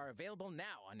 Pre-orders are available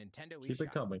now on Nintendo Keep eShop.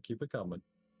 it coming, keep it coming.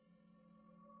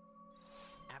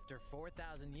 After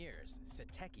 4,000 years,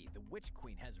 Sateki, the Witch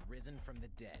Queen, has risen from the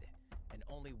dead, and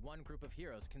only one group of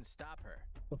heroes can stop her.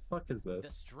 The fuck is The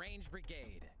this? Strange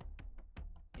Brigade.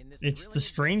 In this It's the thrilling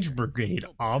Strange adventure, Brigade,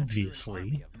 you'll pass through an obviously.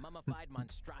 army of mummified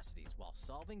monstrosities while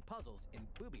solving puzzles in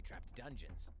booby-trapped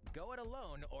dungeons. Go it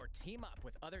alone or team up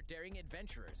with other daring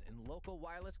adventurers in local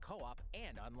wireless co-op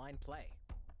and online play.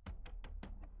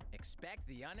 Expect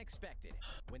the unexpected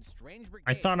when Strange I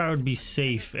Brigade thought I would be launches on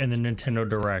safe in the Nintendo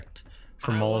Direct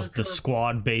from all of the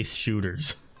squad-based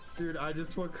shooters. Dude, I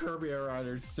just want Kirby Air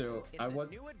Riders too. I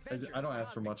don't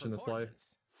ask for much in this life.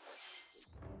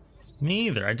 Me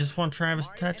either. I just want Travis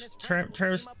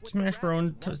Travis Smash Bro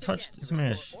and touch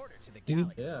Smash.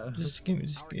 Dude, Yeah. just give me.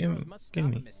 give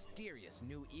me. Mysterious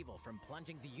new evil from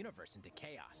plunging the universe into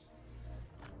chaos.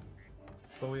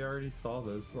 But we already saw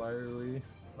this. Why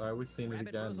are we seeing it Rabbit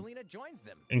again? Rosalina joins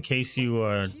them. In case you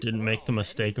didn't make the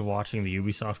mistake of watching the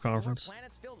Ubisoft conference.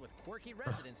 Planets filled with quirky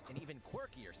residents and even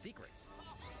quirkier secrets.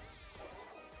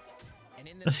 And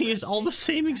in I this think it's all the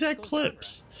same exact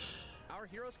clips. our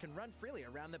heroes can run freely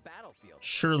around the battlefield.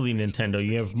 Surely, Nintendo,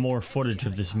 you have more footage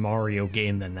of this Mario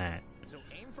game than that. So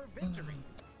aim for victory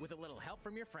with a little help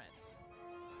from your friends.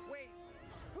 Wait,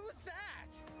 who's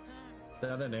that?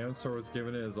 That announcer was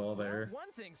giving it his all there.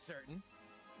 One thing's certain.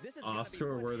 This is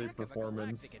Oscar-worthy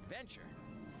performance.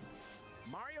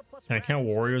 Can I count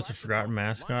Wario as a forgotten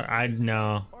mascot? I'd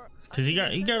no, because he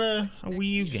got a Wii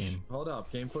U game. Hold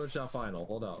up, game footage out final.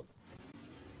 Hold up.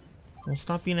 Well,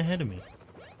 stop being ahead of me.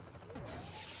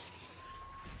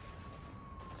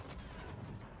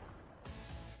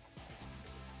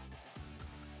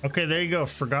 Okay, there you go. Wait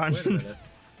a Forgotten, minute.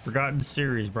 forgotten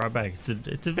series brought back. It's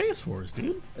Advance Wars,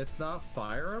 dude. It's not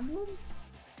Fire Emblem?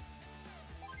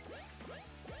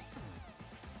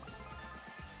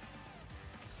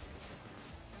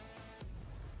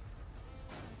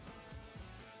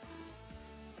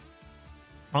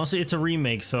 Honestly, it's a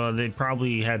remake, so they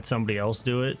probably had somebody else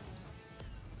do it.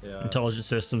 Yeah. Intelligent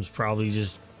Systems probably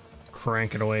just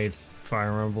crank it away. It's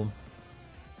Fire Emblem.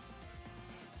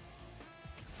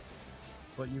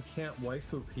 But you can't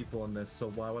waifu people in this, so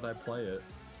why would I play it?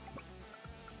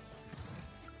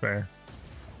 Fair.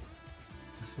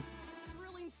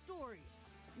 Thrilling stories,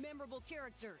 memorable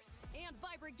characters, and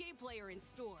vibrant gameplay are in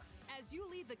store as you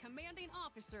lead the commanding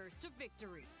officers to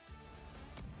victory.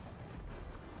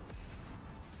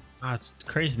 Ah, it's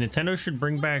crazy. Nintendo should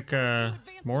bring back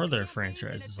more of their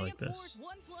franchises like this.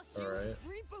 Alright.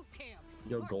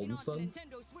 Yo, Golden Sun?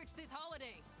 Nintendo Switch this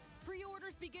holiday.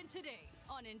 Pre-orders begin today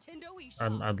on Nintendo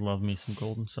eShop. I'd love me some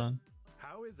Golden Sun.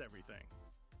 How is everything?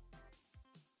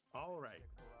 All right.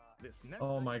 This next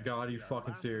Oh my segment god, is you our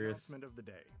fucking last serious? announcement of the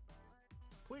day.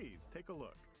 Please take a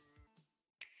look.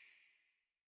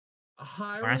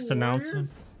 Hyrule Last announcement?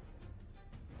 Warriors?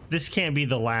 This can't be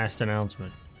the last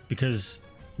announcement because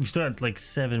we still had like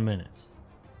 7 minutes.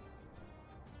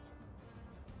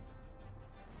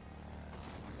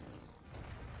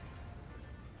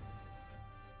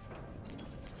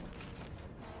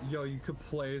 Yo, you could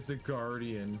play as a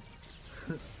guardian.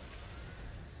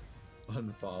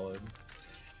 Unfollowed.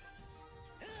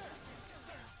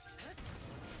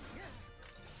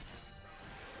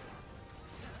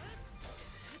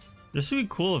 This would be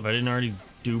cool if I didn't already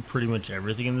do pretty much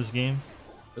everything in this game.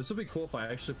 This would be cool if I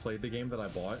actually played the game that I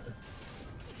bought.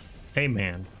 Hey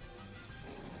man,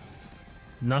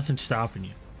 nothing's stopping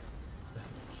you.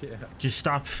 Yeah. Just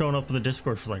stop showing up in the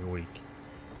Discord for like a week.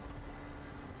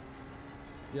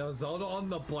 Yo, Zelda on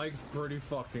the bike's pretty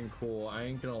fucking cool. I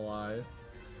ain't gonna lie.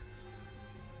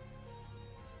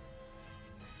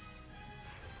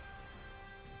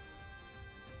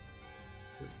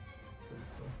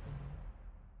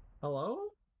 Hello?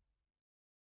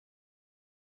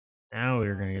 Now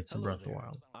we're gonna get some Breath of the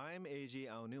Wild. I'm Eiji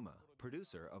Aonuma,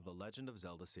 producer of the Legend of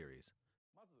Zelda series.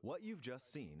 What you've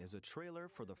just seen is a trailer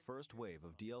for the first wave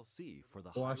of DLC for the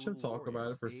Watch him Hyrule talk about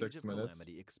Warriors it for Age 6 of minutes.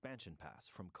 Calamity expansion pass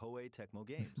from Koei Tecmo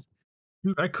Games.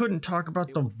 Dude, I couldn't talk about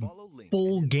It the will follow Link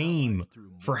full and his game allies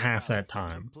through for more half that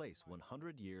battles time. took place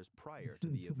 100 years prior to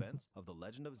the events of the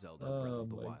Legend of Zelda Breath Oh of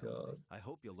the my Wild. God. I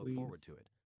hope you'll look forward Please. to it.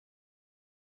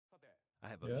 I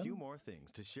have a Yeah? few more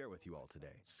things to share with you all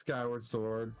today. Skyward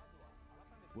Sword.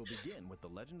 We'll begin with the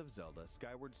Legend of Zelda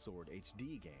Skyward Sword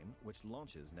HD game, which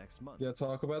launches next month. Yeah,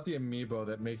 talk about the amiibo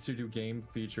that makes you do game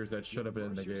features that should have been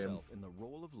in the Immerse game. yourself in the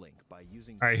role of Link by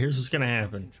using Alright, here's two what's gonna handheld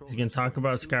happen. He's controllers gonna talk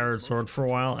about two Skyward Sword for a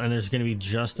while, and there's gonna be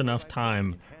just enough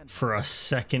time for a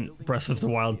second Breath of the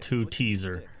Wild 2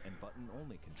 teaser.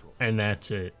 And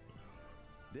that's it.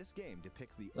 This game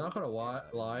depicts the Not gonna oldest era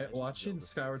in lie, Legend of watching Zelda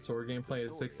Skyward Sword series, gameplay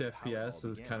the at 60 story of how it FPS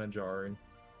all is began. kind of jarring.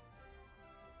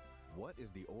 What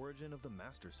is the origin of the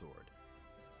Master Sword?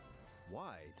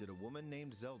 Why did a woman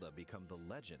named Zelda become the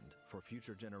legend for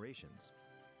future generations?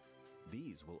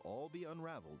 These will all be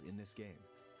unraveled in this game.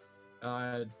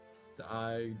 I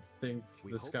think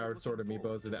the Skyward Sword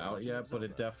Amiibo isn't out yet, but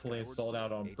it definitely sold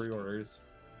out on pre-orders.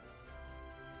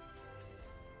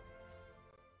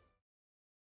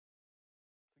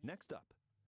 Next up.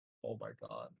 Oh my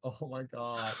god. Oh my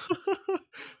god.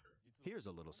 Here's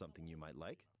a little something you might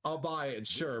like. I'll buy it,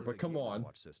 sure, but come on.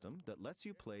 Watch system that lets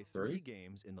you play 3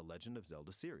 games in the Legend of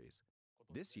Zelda series.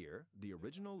 This year, the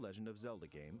original Legend of Zelda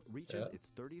game reaches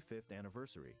its 35th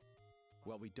anniversary.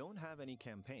 While we don't have any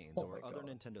campaigns or other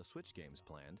Nintendo Switch games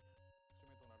planned,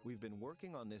 we've been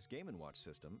working on this Game & Watch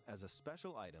system as a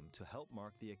special item to help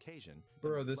mark the occasion.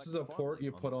 Bro, this is a port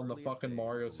you put on the fucking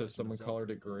Mario system and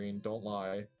colored it green. Don't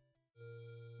lie.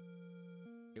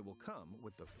 It will come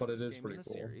with the but it first is game pretty in the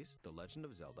cool. series, The Legend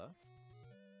of Zelda.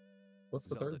 What's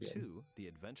the Zelda third game? 2, The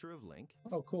Adventure of Link.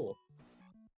 Oh, cool.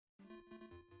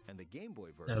 And the Game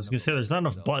Boy version. I was gonna say there's not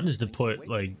enough buttons to put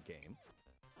like game.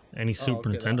 any Super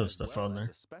Nintendo as stuff well on as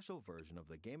there. a special version of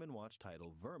the Game & Watch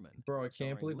title Vermin. Bro, I can't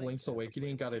starring believe Link Link's as the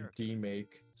Awakening got a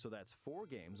demake. So that's 4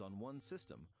 games on one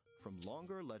system, from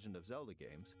longer Legend of Zelda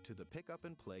games to the pick up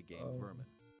and play game Vermin.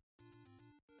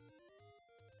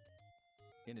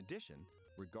 In addition,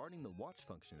 regarding the watch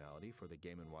functionality for the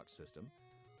Game & Watch system,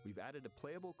 we've added a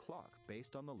playable clock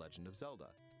based on the Legend of Zelda,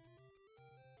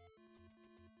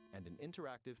 and an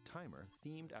interactive timer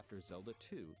themed after Zelda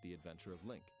 2, The Adventure of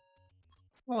Link.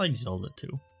 I like Zelda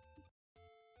too.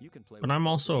 You can play But I'm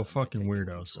also a fucking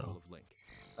weirdo, so.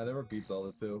 I never beat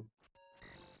Zelda 2.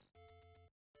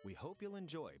 We hope you'll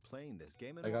enjoy playing this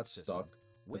Game & I got Watch system stuck as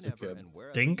a whenever kid. and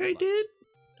wherever Think you I like. did?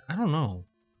 I don't know.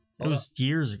 It was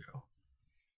years ago.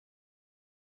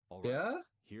 All right, Yeah?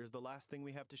 here's the last thing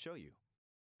we have to show you.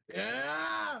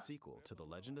 Yeah! Sequel to The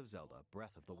Legend of Zelda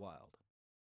Breath of the Wild.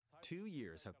 2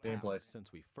 years have Gameplay. passed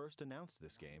since we first announced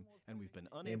this game, and we've been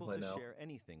unable Gameplay to now. share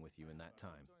anything with you in that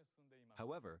time.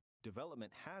 However,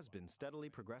 development has been steadily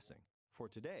progressing. For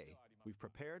today, we've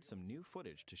prepared some new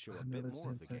footage to show a bit Another more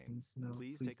 10 of the game. seconds. No,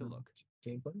 Please please take a no. look.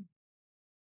 Gameplay?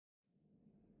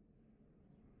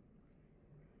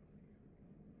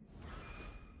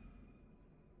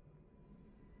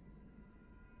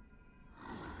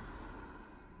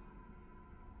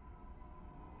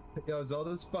 Yo,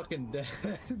 Zelda's fucking dead.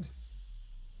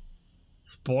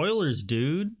 Spoilers,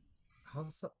 dude.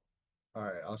 How's that?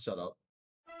 Alright, I'll shut up.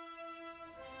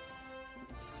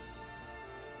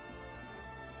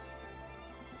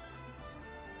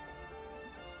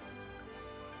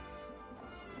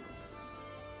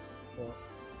 What?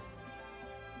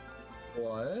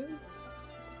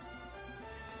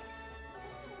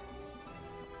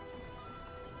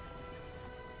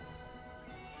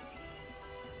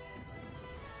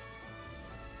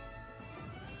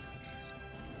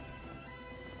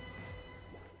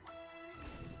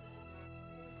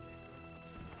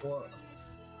 What?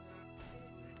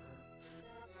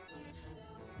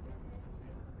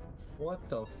 What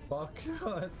the fuck?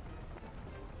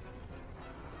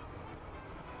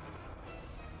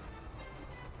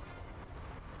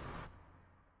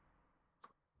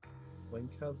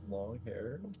 Link has long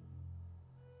hair?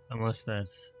 Unless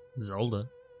that's Zelda.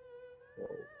 Whoa.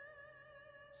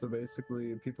 So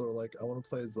basically, people are like, I want to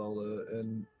play Zelda,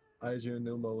 and Aiju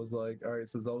Numa was like, alright,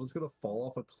 so Zelda's gonna fall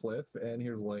off a cliff, and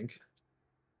here's Link.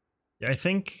 Yeah, I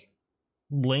think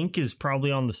Link is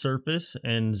probably on the surface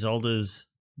and Zelda's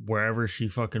wherever she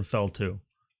fucking fell to.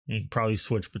 You can probably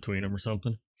switch between them or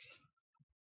something.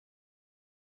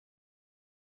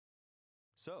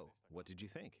 So, what did you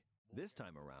think? This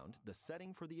time around, the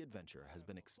setting for the adventure has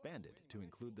been expanded to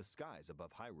include the skies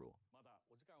above Hyrule.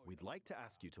 We'd like to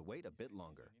ask you to wait a bit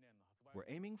longer. We're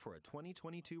aiming for a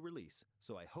 2022 release,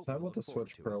 so I hope Time you'll with the look forward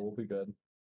Switch to Pro it. will be good.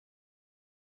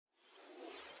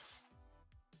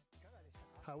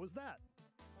 How was that?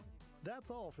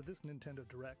 That's all for this Nintendo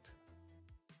Direct.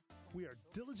 We are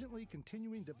diligently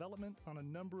continuing development on a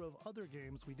number of other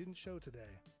games we didn't show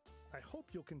today. I hope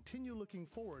you'll continue looking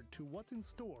forward to what's in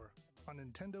store on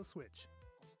Nintendo Switch.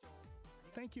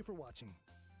 Thank you for watching.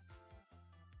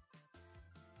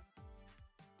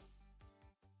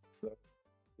 Is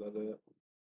that it?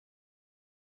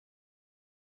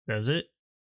 That's it.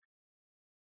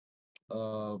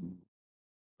 Alright,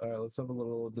 let's have a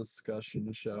little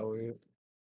discussion, shall we?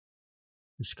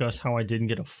 Discuss how I didn't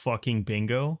get a fucking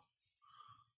bingo.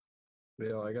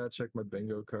 Yeah, I gotta check my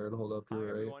bingo card. Hold up, Hi you're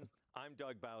right. everyone, I'm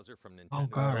Doug Bowser from Nintendo. Oh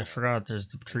god, I World. forgot there's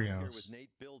the And I'm here treehouse. with Nate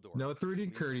Bildorf. No 3D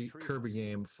leading Kirby, the Kirby Treehouse.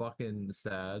 game. Fucking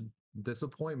sad.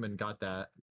 Disappointment got that.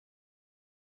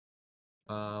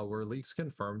 Were leaks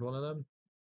confirmed one of them?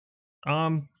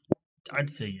 I'd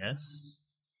say yes.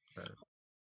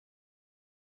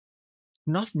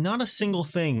 Not a single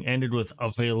thing ended with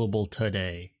available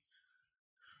today.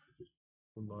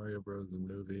 Mario Bros.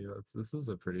 Movie. This was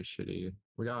a pretty shitty.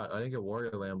 We got, I think, a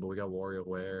Wario Land, but we got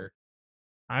WarioWare.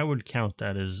 I would count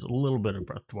that as a little bit of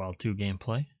Breath of the Wild 2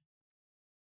 gameplay.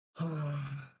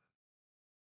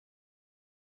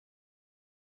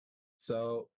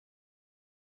 So,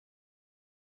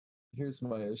 here's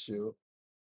my issue.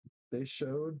 They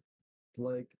showed,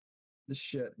 like, the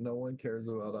shit no one cares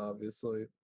about, obviously.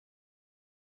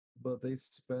 But they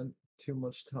spent too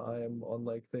much time on,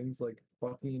 like, things like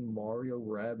fucking Mario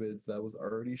Rabbids that was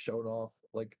already shown off,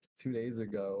 like, 2 days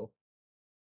ago.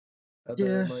 And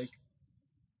Yeah.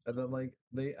 then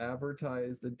they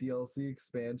advertised the DLC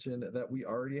expansion that we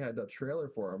already had a trailer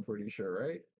for, I'm pretty sure,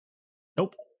 right?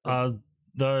 Nope.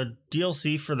 The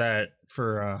DLC for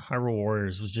Hyrule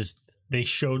Warriors was just, they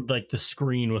showed like the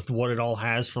screen with what it all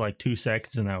has for like 2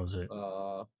 seconds, and that was it.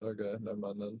 Okay, never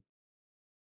mind then.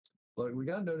 Like, we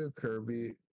got no new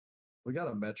Kirby. We got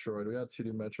a Metroid. We got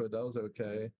 2D Metroid. That was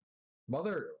okay.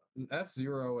 Mother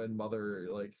F-Zero and Mother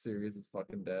like series is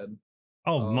fucking dead.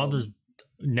 Oh, Mother's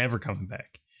never coming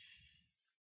back.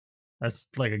 That's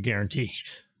like a guarantee.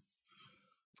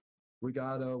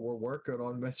 We're working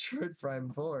on Metroid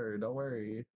Prime 4. Don't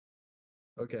worry.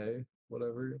 Okay,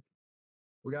 whatever.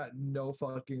 We got no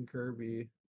fucking Kirby.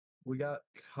 We got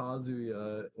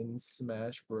Kazuya in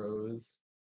Smash Bros.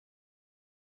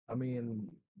 I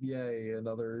mean, yay,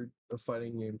 another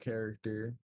fighting game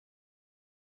character.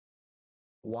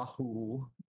 Wahoo.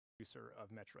 Of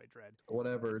Metroid Dread.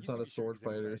 Whatever, it's not a sword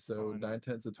fighter, so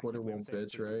 9/10 of Twitter won't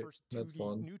bitch, right? That's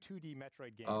fun. New 2D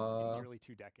Metroid game in nearly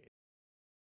 2 decades.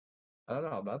 I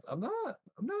don't know. I'm not.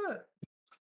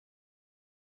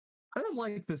 I don't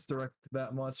like this direct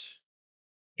that much.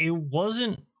 It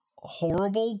wasn't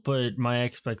horrible, but my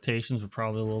expectations were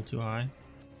probably a little too high.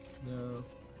 No.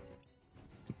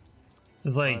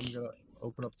 It's like, I'm gonna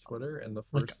open up Twitter, and the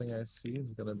first thing I see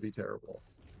is gonna be terrible.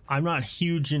 I'm not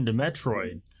huge into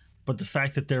Metroid, but the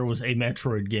fact that there was a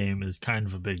Metroid game is kind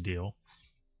of a big deal.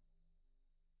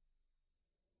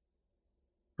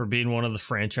 For being one of the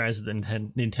franchises that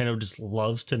Nintendo just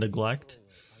loves to neglect.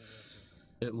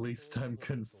 At least I'm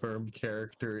confirmed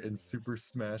character in Super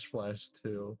Smash Flash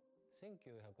 2.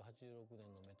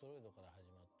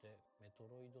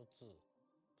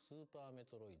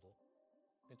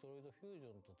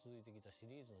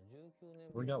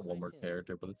 We got one more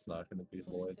character, but it's not going to be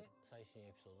Lloyd.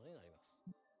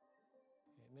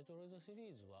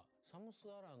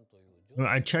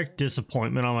 I checked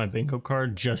disappointment on my bingo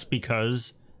card just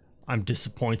because I'm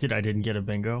disappointed I didn't get a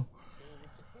bingo.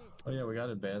 Oh yeah, we got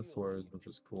Advanced Wars, which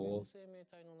was cool.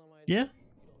 Yeah.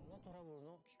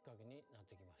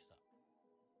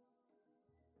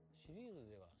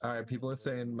 Alright, people are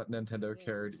saying Nintendo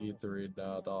carried E3.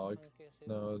 Nah, dog.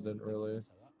 No, it didn't really.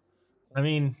 I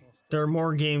mean, there are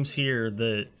more games here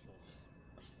that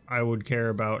I would care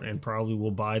about and probably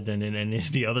will buy than in any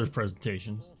of the other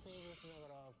presentations.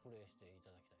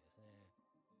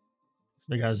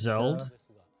 They got Zelda.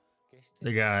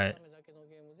 They got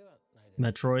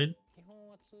Metroid.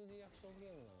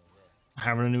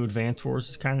 Having a new Advance Wars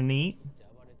is kind of neat.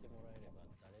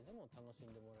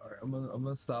 Alright, I'm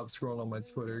gonna stop scrolling on my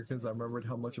Twitter because I remembered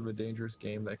how much of a dangerous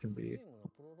game that can be.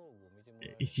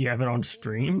 If you have it on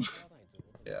stream?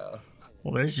 Yeah.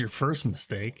 Well, there's your first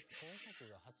mistake.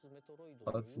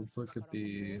 Let's look at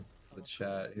the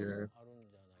chat here.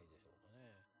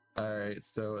 Alright,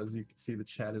 so as you can see, the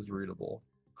chat is readable.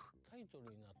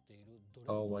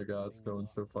 Oh my god, it's going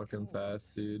so fucking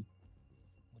fast, dude.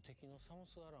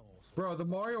 Bro, the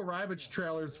Mario Rabbids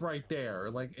trailer's right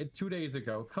there, like 2 days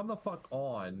ago. Come the fuck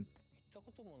on.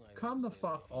 Come the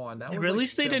fuck on. That Yeah, was, but at like,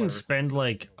 least they filler. didn't spend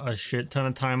like a shit ton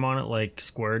of time on it like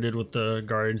Square did with the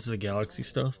Guardians of the Galaxy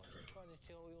stuff.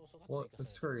 Well,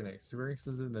 it's Square Enix. Square Enix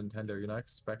is a Nintendo. You're not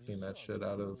expecting that shit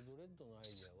out of,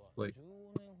 like...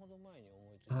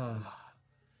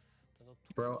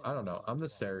 Bro, I don't know. I'm the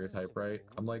stereotype, right?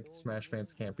 I'm like, Smash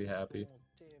fans can't be happy.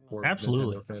 Or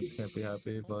Absolutely. Nintendo fans can't be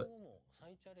happy, but...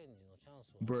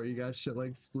 Bro, you got shit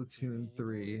like Splatoon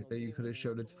 3 that you could have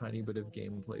showed a tiny bit of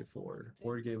gameplay for,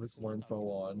 or gave us more info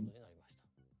on.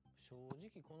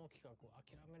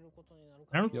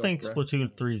 I don't think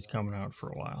Splatoon 3 is coming out for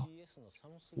a while.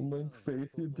 Link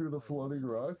facing through the floating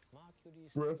rock?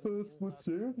 Breath of the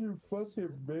Splatoon? You fucking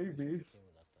baby.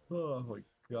 Oh my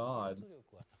god.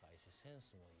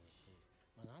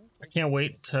 I can't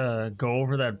wait to go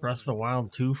over that Breath of the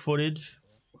Wild 2 footage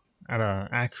at an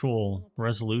actual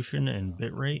resolution and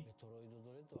bitrate.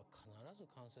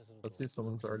 Let's see if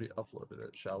someone's already uploaded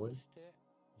it, shall we?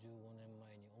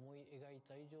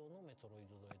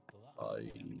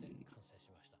 I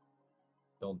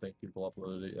don't think people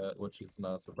uploaded it yet, which is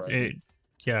not surprising.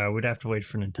 Yeah, we'd have to wait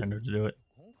for Nintendo to do it.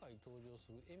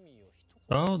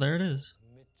 Oh, there it is.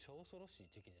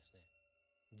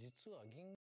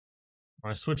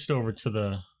 I switched over to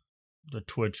the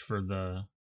Twitch for the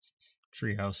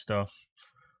Treehouse stuff.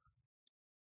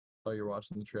 Oh, you're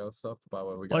watching the Treehouse stuff? By the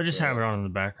way, we got. Well, I just have it on in the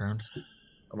background.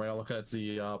 I'm gonna look at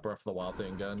the Breath of the Wild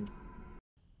thing again.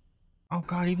 Oh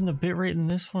god, even the bitrate in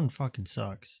this one fucking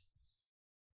sucks.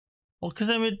 Well, because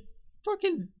I mean,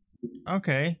 fucking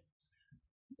okay.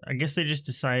 I guess they just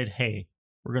decided, hey,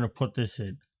 we're gonna put this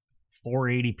at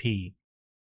 480p.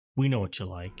 We know what you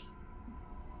like.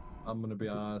 I'm gonna be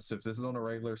honest. If this is on a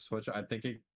regular Switch, I think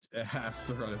it has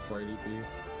to run at 480p.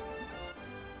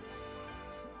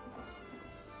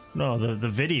 No, the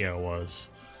video was.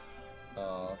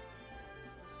 The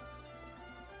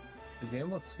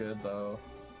game looks good though.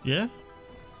 Yeah.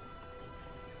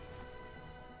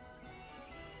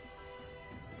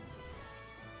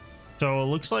 So it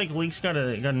looks like Link's got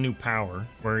a new power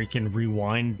where he can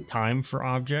rewind time for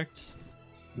objects.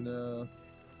 No.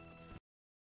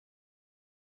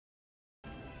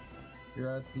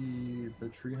 You're at the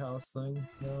treehouse thing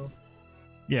now?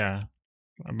 Yeah.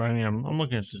 I mean, I'm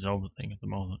looking at the Zelda thing at the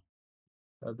moment.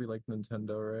 That'd be like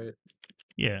Nintendo, right?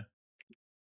 Yeah.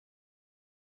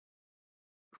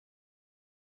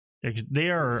 They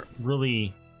are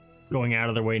really going out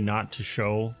of their way not to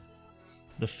show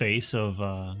the face of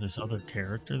this other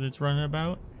character that's running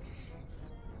about.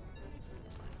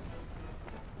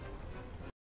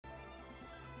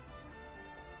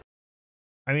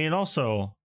 I mean,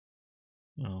 also,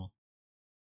 you know,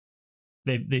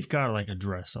 they've got like a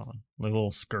dress on, like a little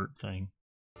skirt thing.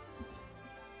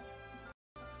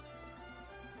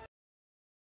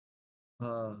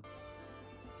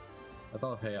 I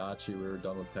thought Heihachi we were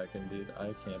done with Tekken, dude.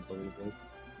 I can't believe this.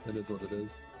 It is what it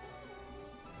is.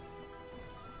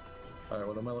 Alright,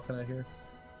 what am I looking at here?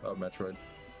 Oh, Metroid.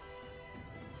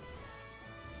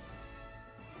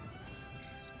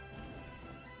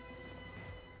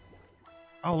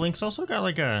 Oh, Link's also got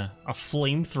like a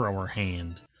flamethrower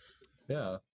hand.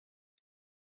 Yeah.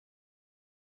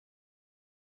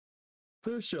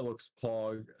 This shit looks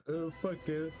pog. Oh, fuck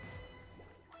it.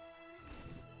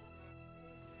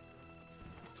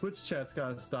 Twitch chat's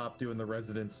gotta stop doing the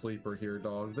resident sleeper here,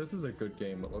 dog. This is a good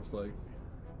game, it looks like.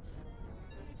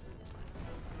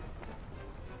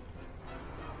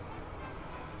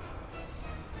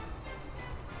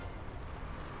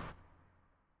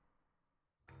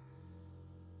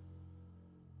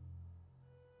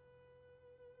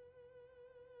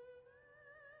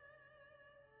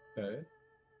 Okay.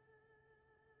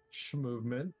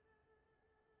 Movement.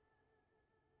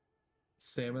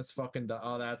 Samus fucking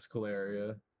oh, that's cool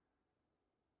area.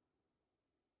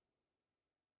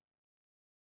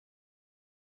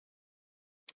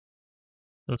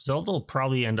 So Zelda will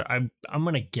probably end up, I'm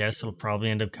gonna guess it'll probably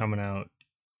end up coming out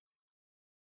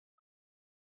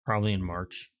probably in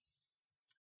March.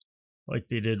 Like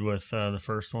they did with the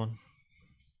first one.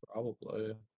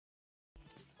 Probably.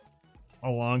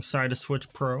 Alongside a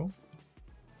Switch Pro.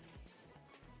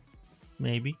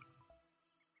 Maybe.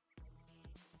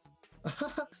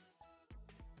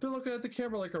 They're looking at the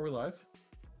camera like, are we live?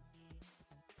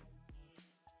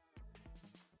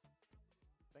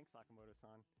 Thanks,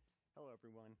 Sakamoto-san. Hello,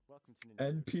 everyone. Welcome to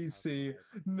NPC.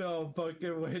 No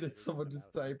fucking way did someone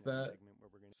just type that.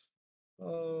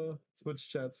 Twitch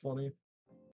chat's funny.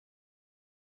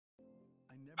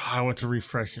 I went to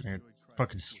refresh it and it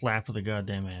fucking slapped with a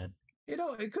goddamn ad. You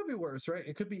know, it could be worse, right?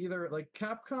 It could be either like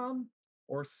Capcom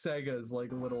or Sega's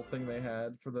like little thing they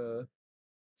had for the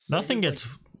Nothing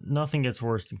gets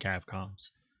worse than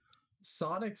Capcom's.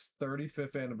 Sonic's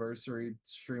 35th anniversary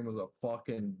stream was a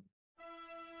fucking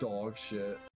dog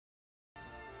shit.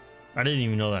 I didn't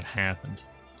even know that happened.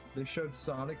 They showed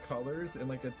Sonic Colors and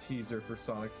like a teaser for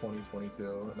Sonic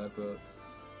 2022, and that's it.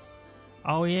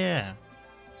 Oh yeah.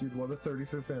 Dude, what a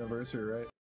 35th anniversary, right?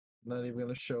 Not even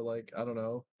gonna show like, I don't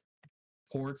know,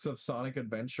 ports of Sonic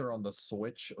Adventure on the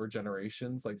Switch or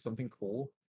Generations, like something cool.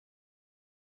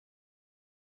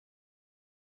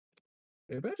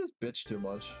 Maybe I just bitch too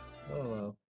much. I don't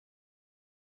know.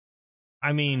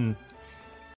 I mean,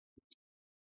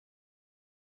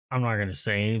 I'm not gonna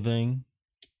say anything.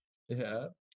 Yeah.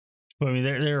 But I mean,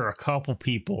 there are a couple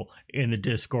people in the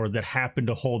Discord that happen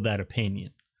to hold that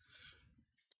opinion.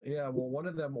 Yeah, well, one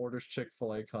of them orders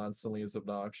Chick-fil-A constantly, is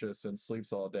obnoxious, and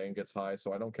sleeps all day and gets high,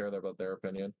 so I don't care about their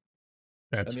opinion.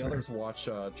 That's and the fair. others watch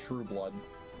True Blood.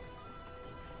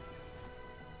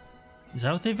 Is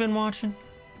that what they've been watching?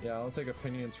 Yeah, I don't take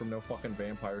opinions from no fucking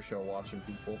vampire show watching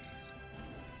people.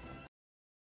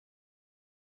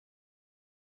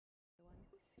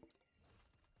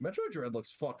 Metroid Dread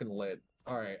looks fucking lit.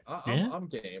 All right, Yeah. I'm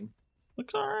game.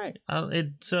 Looks all right.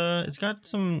 It's got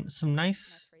some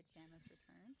nice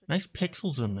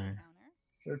pixels in there.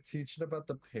 They're teaching about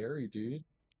the parry, dude.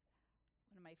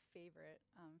 One of my favorite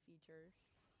features.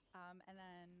 And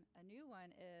then a new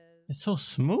one is It's so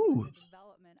smooth.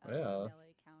 Development of Yeah. the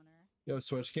melee counter. Yo,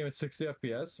 Switch game at 60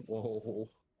 FPS. Whoa.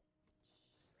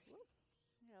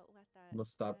 I'm gonna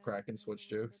stop cracking Switch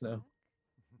jokes now.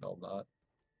 No, I'm not.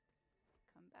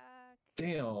 Come back.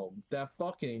 Damn, that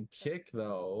fucking kick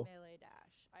though. Melee dash.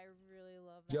 I really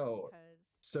love that. Yo,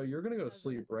 so you're gonna go to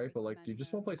sleep, right? But like, do you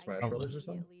just want to play Smash Brothers or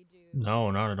something?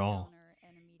 No, not at all.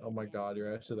 Oh my god,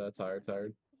 you're actually that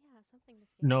tired.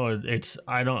 No, it's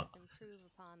I don't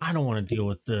want to deal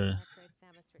with the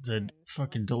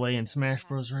fucking delay in Smash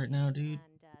Bros right now, dude.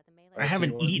 I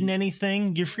haven't eaten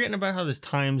anything. You're forgetting about how this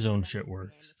time zone shit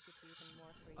works.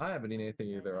 I haven't eaten anything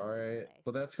either, alright?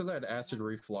 But that's because I had acid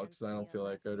reflux and I don't feel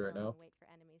that good right now.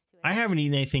 I haven't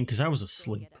eaten anything because I was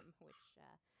asleep.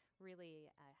 Really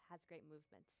has great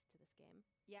movement to this game.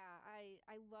 Yeah,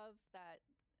 I love that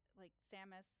like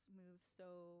Samus moves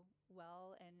so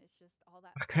well, and it's just all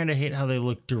that. I kind of hate how they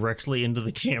look directly into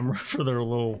the camera for their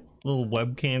little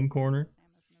webcam corner.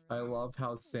 I love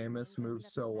how Samus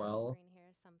moves so well.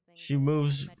 She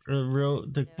moves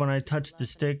when I touch the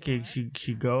stick,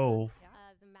 she go.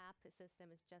 The map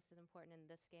system is just as important in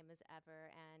this game as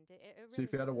ever, and it really See,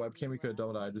 if you had a webcam, you could have done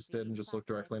what I just did and just looked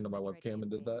directly into my webcam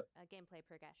and did that. Gameplay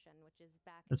progression, which is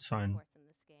back It's fine.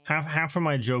 Half of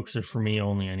my jokes are for me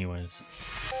only, anyways.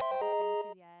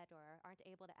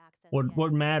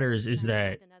 What matters is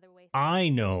that I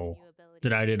know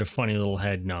that I did a funny little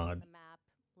head nod.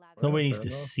 Nobody needs to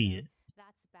see it.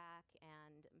 That's back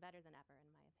and better than ever,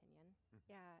 in my opinion.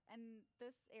 Yeah, and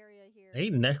this area here. Hey,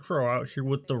 Necro out here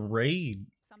with the raid.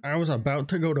 I was about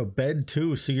to go to bed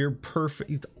too, so you're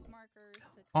perfect.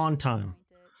 On time.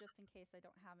 Just in case I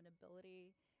don't have an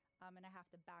ability, and I have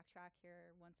to backtrack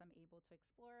here once I'm able to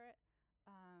explore it.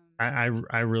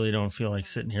 I really don't feel like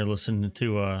sitting here listening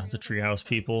to the Treehouse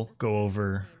people go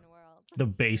over the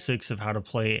basics of how to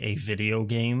play a video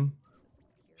game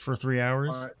for 3 hours.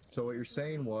 Alright, so what you're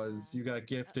saying was you got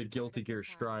gifted Guilty Gear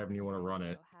Strive and you want to run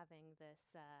it.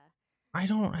 I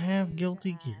don't have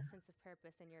Guilty Gear.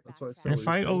 That's what I said.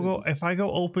 And if I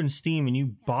go open Steam and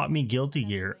you bought me Guilty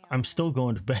Gear, I'm still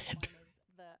going to bed.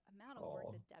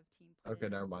 Oh. Okay,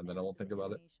 never mind. Then I won't think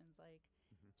about it.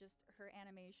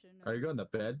 Are you going to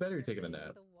bed? Or are you taking a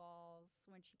nap?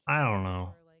 I don't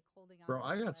know. Bro,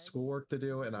 I got schoolwork to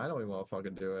do and I don't even want to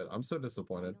fucking do it. I'm so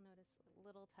disappointed.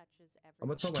 I'm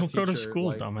gonna tell Still my go to teacher, school,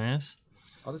 like, dumbass.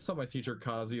 I'll just tell my teacher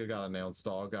Kazuya got announced,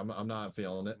 dog. I'm not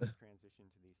feeling it. Transition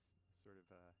to these sort of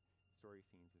story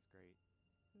scenes is great.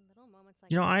 Little moments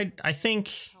like You know, I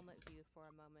think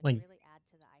like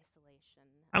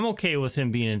I'm okay with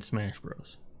him being in Smash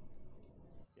Bros.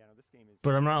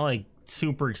 But I'm not like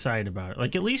super excited about it.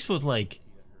 Like at least with like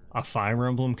a Fire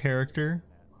Emblem character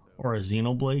or a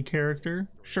Xenoblade character,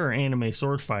 sure, anime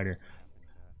sword fighter.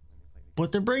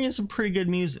 But they're bringing some pretty good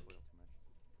music.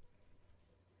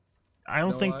 I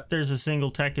don't think there's a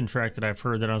single Tekken track that I've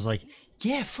heard that I was like,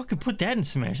 yeah, fucking put that in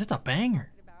Smash. That's a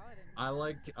banger. I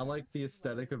like the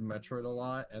aesthetic of Metroid a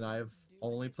lot, and I've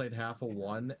only played half of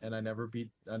 1, and I never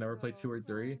played 2 or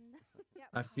 3.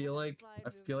 I feel like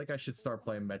I should start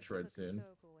playing Metroid soon.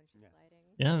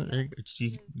 Yeah,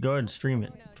 you go ahead and stream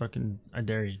it. Fucking, I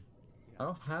dare you. I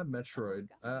don't have Metroid.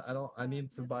 I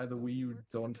need to buy the Wii U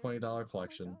 $20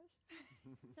 collection.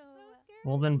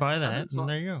 Well, then buy that, and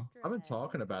there you go. I've been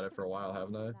talking about it for a while,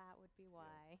 haven't I?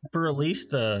 For at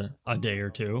least a day or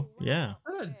two, yeah.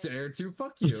 Not a day or two,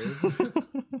 fuck you.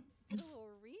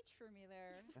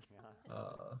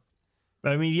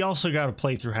 I mean, you also got to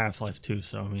play through Half-Life 2,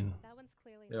 so I mean.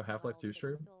 Yo, Half-Life 2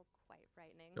 stream?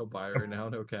 Go buy it right now,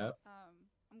 no cap.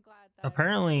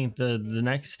 Apparently, the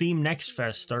next Steam Next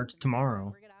Fest starts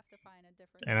tomorrow,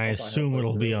 and I assume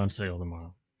it'll be on sale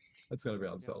tomorrow. It's gonna be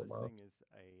on sale tomorrow. Is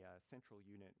a central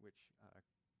unit which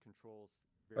controls.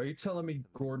 Are you telling me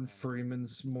Gordon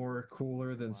Freeman's more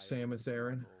cooler than Samus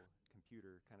Aran?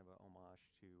 Computer, kind of a homage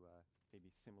to maybe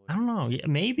similar. I don't know. Yeah,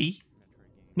 maybe.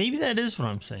 Maybe that is what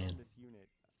I'm saying. This unit,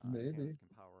 maybe.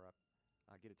 Can power up,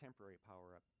 get a temporary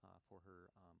power up for her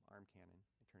arm cannon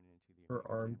and turn it into the. Her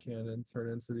arm cannon turn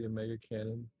into the Omega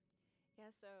Cannon.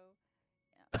 Yeah. So.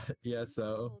 Yeah.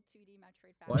 So.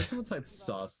 Why did someone type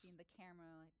sus?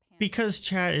 Because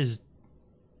chat is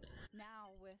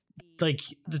like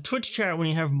the Twitch chat when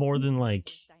you have more than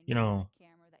like, you know,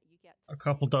 a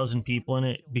couple dozen people in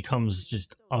it becomes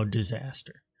just a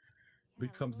disaster.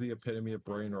 Becomes the epitome of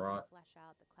brain rot.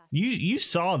 You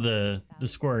saw the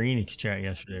Square Enix chat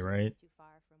yesterday, right?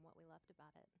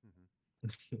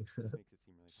 makes it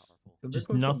seem really powerful. Did they Just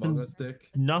put some nothing, Among Us dick?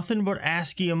 nothing but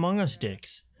ASCII Among Us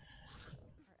dicks.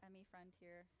 Our Emmy friend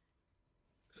here.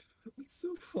 It's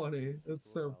so funny.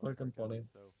 It's so fucking funny.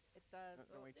 It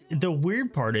does. The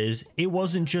weird part is, it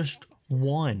wasn't just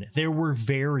one. There were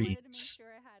variants. I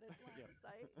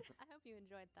hope you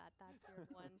enjoyed that. That's your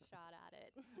one shot at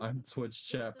it. I'm Twitch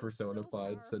chat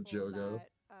personified, said Jogo.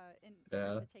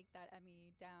 Yeah. To take that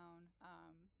Emmy down,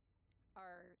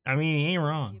 I mean, he ain't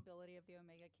wrong. the ability of the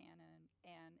Omega cannon,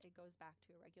 and it goes back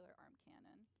to a regular arm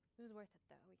cannon. It was worth it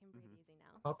though. We can breathe easy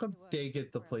now. How come they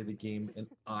get to play the game and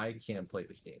I can't play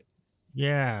the game?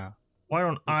 Yeah. Why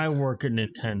don't I work at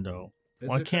Nintendo?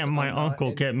 Why it 'cause can't my I'm not uncle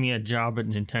in- get me a job at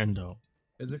Nintendo?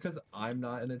 Is it because I'm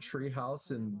not in a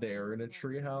treehouse and they're in a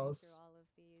treehouse?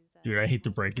 Dude, I hate to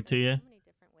break it to you.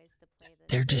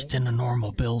 They're just in a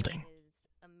normal building.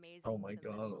 Oh my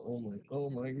god! Oh my!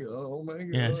 Oh my god! Oh my god!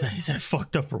 Yeah, is that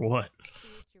fucked up or what?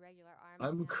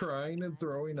 I'm crying and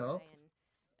throwing up.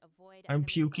 I'm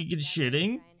puking and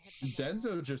shitting.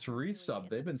 Denzo just resubbed.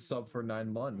 They've been subbed for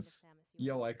 9 months.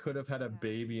 Yo, I could have had a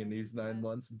baby in these 9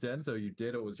 months. Denzo, you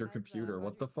did. It was your computer.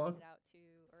 What the fuck?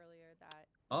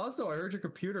 Also, I heard your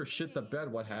computer shit the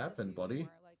bed. What happened, buddy?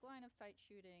 Like line of sight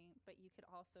shooting, but you could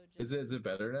also just Is it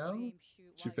better now?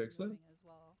 She fixed it?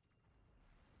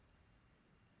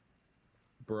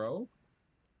 Bro?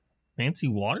 Fancy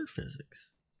water physics.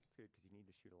 It's good because you need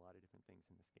to shoot a lot of different things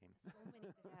in this game. So many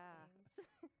different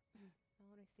things. I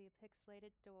want to see a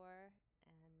pixelated door,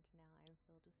 and now I'm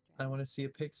filled with dread. I want to see a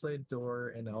pixelated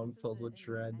door, and now I'm filled with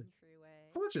dread.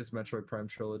 How much is Metroid Prime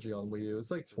Trilogy on Wii U?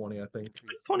 It's like 20, I think.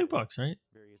 $20, right?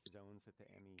 Various zones that the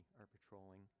Emmy are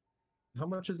patrolling. How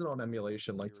much is it on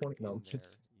emulation? Like 20? No.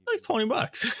 Like $20. Be on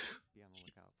the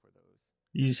lookout for those.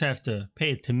 You just have to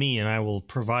pay it to me, and I will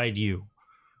provide you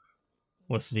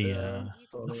with the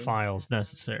files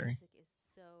necessary.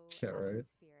 Yeah, right.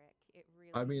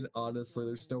 I mean, honestly,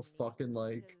 there's no fucking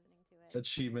like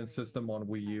achievement system on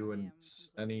Wii U and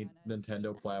any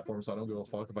Nintendo platform, so I don't give a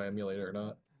fuck if I emulate it or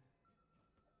not.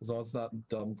 As long as it's not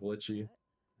dumb glitchy.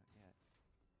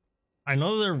 I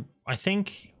know I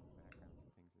think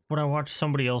when I watched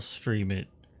somebody else stream it,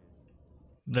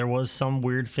 there was some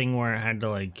weird thing where I had to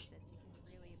like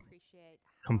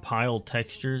compile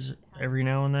textures every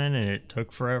now and then, and it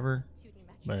took forever.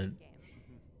 But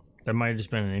that might have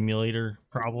just been an emulator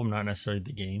problem, not necessarily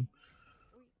the game.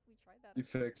 You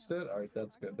fixed it? Alright,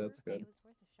 that's good, that's good.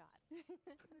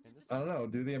 I don't know,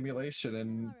 do the emulation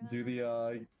and do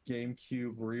the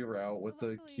GameCube reroute with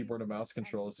the keyboard and mouse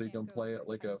controller so you can play it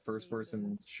like a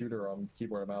first-person shooter on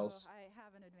keyboard and mouse.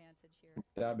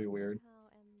 That'd be weird.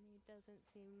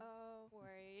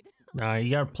 Nah,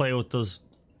 you gotta play with those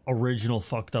original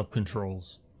fucked up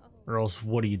controls, or else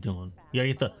what are you doing? You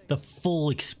gotta get the full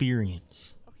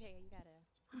experience.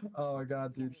 Oh my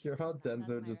god, dude, hear how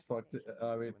Denzo just fucked it.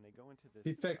 I mean,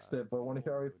 he fixed it, but want to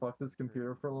hear how he fucked his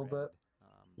computer for a little bit?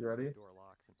 You ready?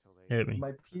 Hit me.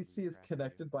 My PC is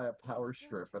connected by a power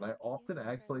strip, and I often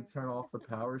accidentally turn off the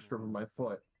power strip with my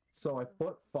foot. So I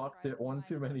fucked it one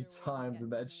too many times,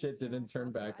 and that shit didn't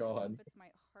turn back on.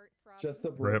 Just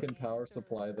a broken power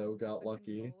supply, though, got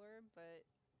lucky.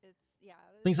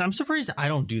 Things I'm surprised I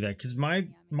don't do that, because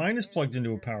mine is plugged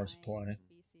into a power supply.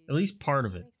 At least part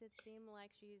of it.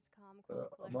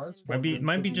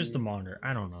 Might be just the monitor.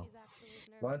 I don't know.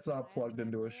 Mine's not plugged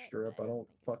into a strip. I don't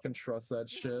fucking trust that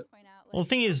shit. Well, the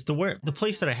thing is, the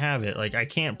place that I have it, like, I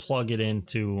can't plug it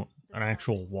into an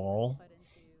actual wall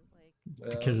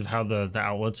because of how the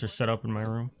outlets are set up in my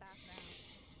room.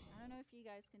 I don't know if you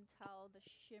guys can tell the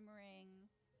shimmering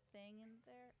thing in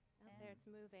there. Out there, it's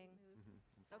moving.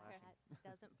 Okay,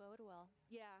 that doesn't bode well.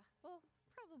 Yeah, well,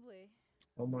 probably.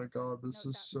 Oh my god, this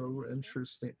is so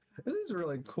interesting. This is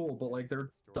really cool, but like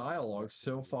their dialogue's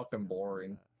so fucking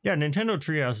boring. Yeah, Nintendo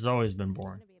Treehouse has always been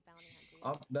boring.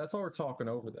 That's why we're talking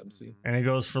over them, see? And it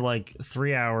goes for like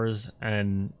 3 hours,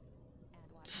 and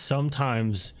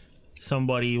sometimes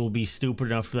somebody will be stupid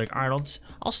enough to be like, all right,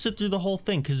 I'll sit through the whole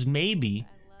thing, because maybe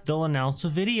they'll announce a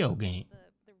video game.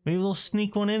 Maybe they'll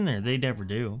sneak one in there. They never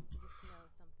do.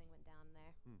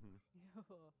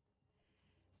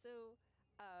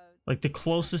 Like, the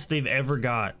closest they've ever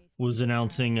got was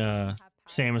announcing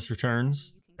Samus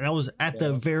Returns. And that was at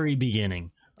the very beginning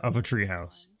of a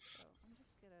Treehouse.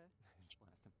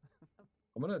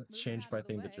 I'm gonna change my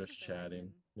thing to just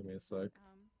chatting. Give me a sec.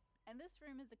 And this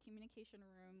room is a communication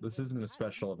room. This isn't a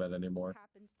special event anymore.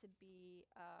 Happens to be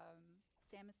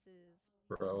Samus's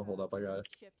Bro, hold up, I got it.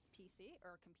 ship's PC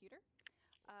or computer.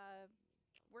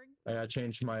 I gotta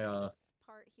change my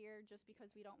part here just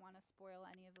because we don't want to spoil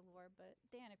any of the lore. But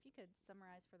Dan, if you could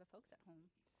summarize for the folks at home.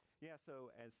 Yeah, so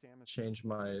as Samus change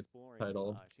my exploring,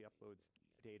 title. she uploads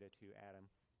data to Adam.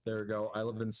 There we go. I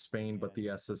live in Spain, but the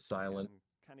S is silent.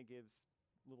 Kind of gives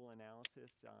little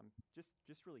analysis.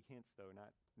 Just really hints, though,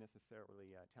 not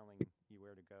necessarily telling you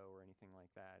where to go or anything like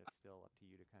that. It's still up to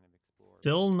you to kind of explore.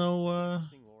 Still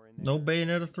no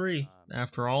Bayonetta 3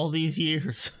 after all these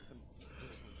years.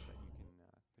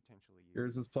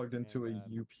 Yours is plugged into a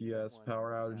UPS.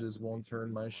 Power outages won't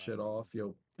turn my shit off.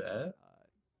 Yo, bet.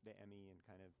 The Emmy and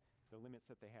kind of the limits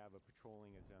that they have of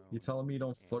patrolling a zone. You telling me you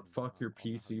don't fuck your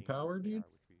PC power, dude?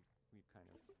 We've kind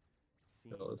of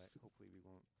seen, but hopefully we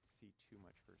won't see too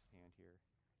much firsthand here.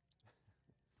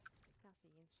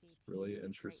 It's really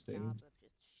interesting.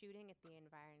 Shooting at the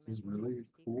environment. This is really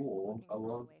cool. I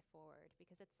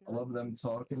love them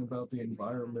talking about the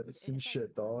environments and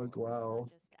shit, dog. Wow.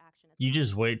 You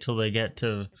just wait till they get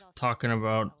to talking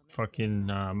about fucking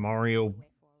Mario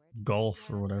Golf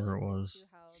or whatever it was.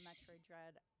 How Metroid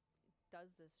Dread does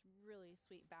this really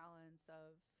sweet balance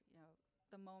of, you know,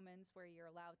 the moments where you're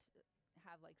allowed to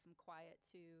have like some quiet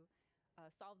to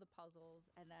solve the puzzles,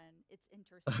 and then it's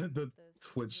interspersed The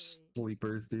Twitch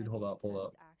sleepers, dude. Hold up. I'm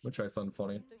gonna try something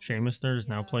funny. ShamusNerd is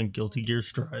now playing Guilty Gear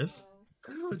Strive.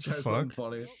 Try something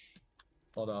funny.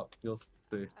 Hold up. You'll see.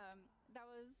 That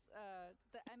was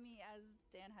the Emmy, as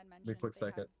Dan had mentioned. Be a quick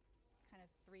second. Kind of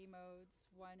 3 modes.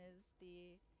 One is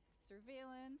the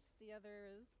surveillance. The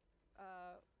other is,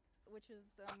 which is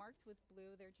marked with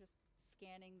blue. They're just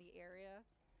scanning the area.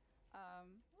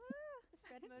 This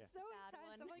red mode's so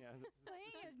intense. I'm like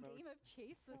playing a game of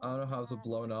chase with. I don't know how it's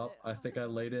blown up. I think I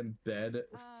laid in bed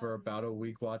for about a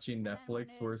week watching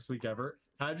Netflix. Worst week ever.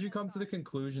 How did you come to the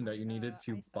conclusion that you needed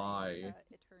to buy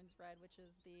It turns red, which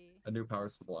is the a new power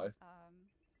supply?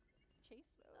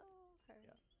 chase mode.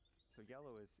 Yeah. So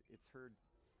yellow is it's heard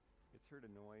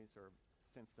a noise or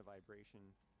sensed a vibration,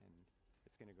 and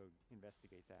it's gonna go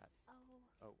investigate that.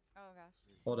 Oh gosh.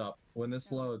 Hold up. When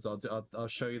this loads, I'll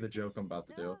show you the joke I'm about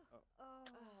to do.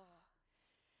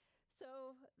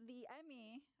 So the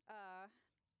Emmy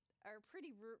are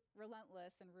pretty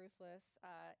relentless and ruthless.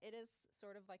 It is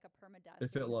sort of like a permadeath.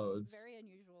 If it loads. It's very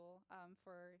unusual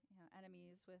for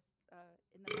enemies with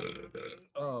in the Metroid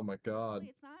series. Oh my god.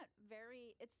 It's not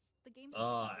very. It's the game's.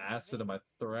 Acid in my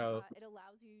throat. It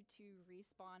allows you to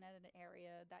respawn at an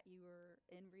area that you were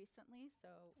in recently, so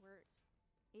we're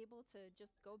able to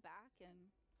just go back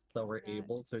and. So we're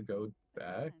able to go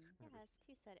back. Yeah, as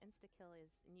T said, insta-kill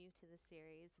is new to the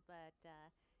series, but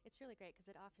it's really great because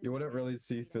it offers. You wouldn't really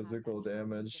see physical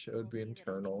damage. It would be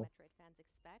internal. Metroid fans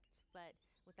expect, but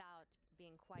without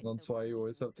being quite. That's why you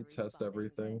always have to test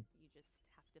everything. You just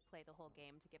have to play the whole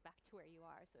game to get back to where you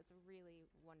are, so it's a really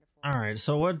wonderful. All right,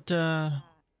 so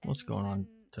what's going on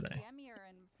today?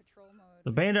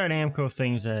 The Bandai Namco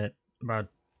thing's at about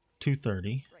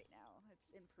 2:30.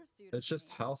 It's just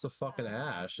House of fucking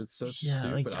Ash. It's so Yeah,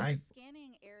 stupid. like,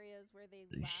 Scanning areas where they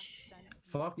last sent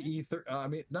Fuck E3. I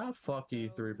mean, not fuck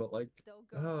E3, but like.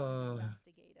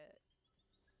 investigate it.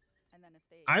 And then if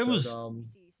they I was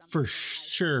for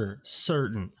sure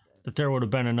certain that there would have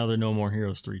been another No More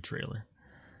Heroes 3 trailer.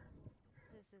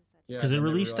 Because they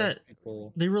released that.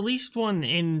 They released one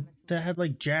in that had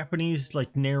like Japanese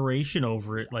like narration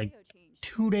over it like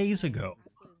 2 days ago.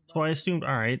 So I assumed,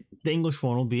 all right, the English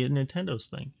one will be at Nintendo's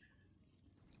thing.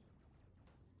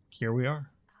 Here we are.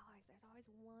 there's always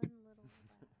one little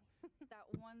that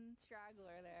one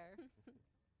straggler there.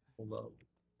 Hold up.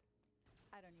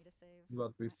 I don't need to save. It's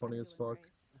about to be funny as fuck.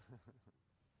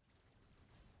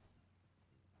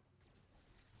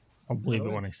 I'll believe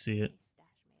it when I see it.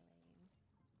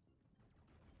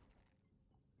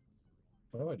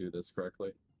 How do I do this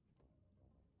correctly?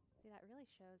 See, that really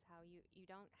shows how you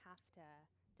don't have to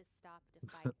stop to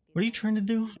fight. What are you trying to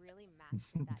do? Really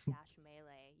master that dash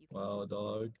melee. You can Wow,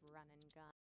 dog. run and gun.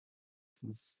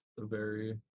 This is a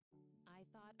very. I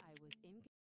thought I was in.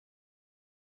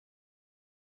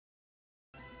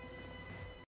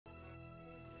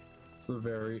 It's a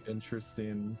very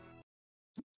interesting.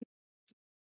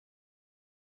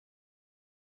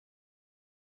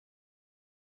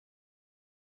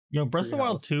 You know, Breath of the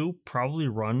Wild 2 probably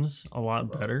runs a lot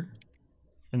better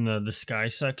in the sky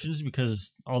sections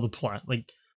because all the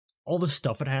all the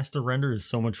stuff it has to render is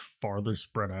so much farther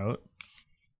spread out.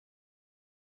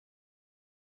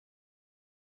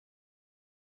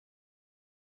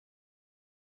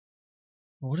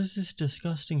 What is this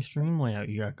disgusting stream layout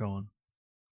you got going?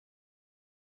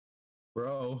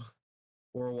 Bro,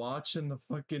 we're watching the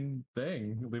fucking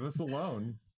thing. Leave us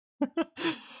alone.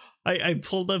 I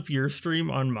pulled up your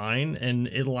stream on mine and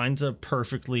it lines up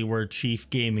perfectly where Chief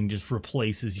Gaming just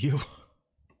replaces you.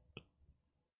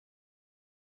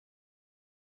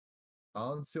 I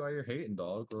don't see why you're hating,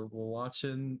 dog. We're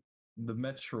watching the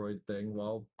Metroid thing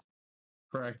while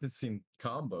practicing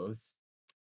combos.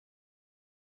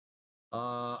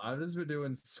 I've just been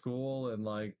doing school and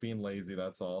like being lazy,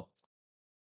 that's all.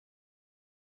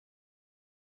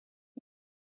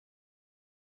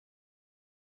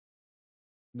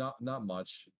 Not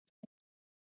much.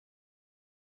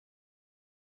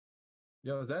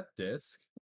 Yo, is that Disc?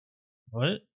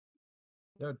 What?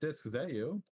 Yo, Disc, is that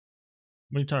you?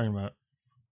 What are you talking about?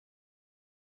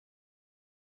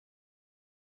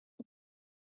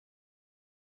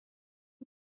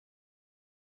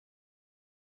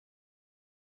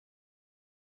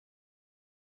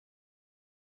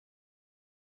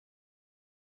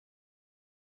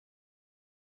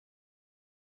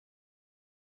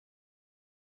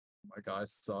 My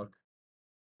guys suck.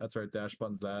 That's right, dash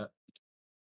button's that.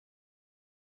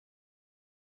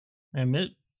 And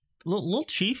little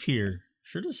Chief here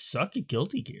sure does suck at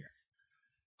Guilty Gear.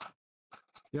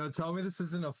 Yo, tell me this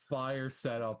isn't a fire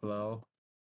setup though.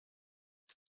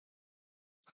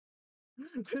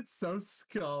 It's so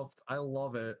sculpted. I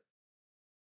love it.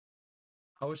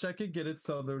 I wish I could get it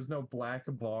so there's no black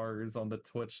bars on the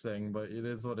Twitch thing, but it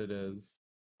is what it is.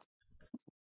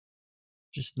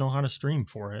 Just know how to stream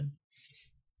for it.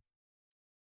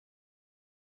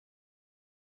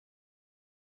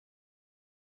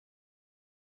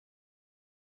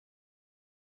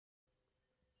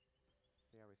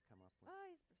 They always come up with. Oh,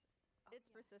 he's persistent. It's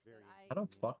persistent. How the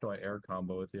fuck do I air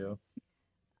combo with you?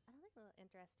 Another little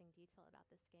interesting detail about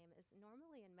this game is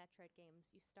normally in Metroid games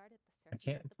you start at the I surface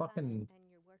can't of the fucking- planet and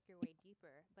you work your way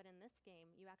deeper, but in this game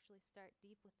you actually start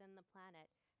deep within the planet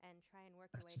and try and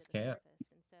work your way to just the can't. surface,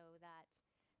 and so that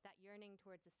yearning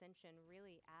towards ascension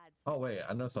really adds. Oh wait,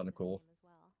 I know something cool. As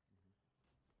well.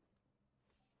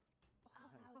 Oh,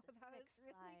 that was a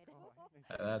sick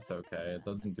slide. That's okay. It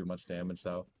doesn't do much damage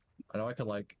though. I know I could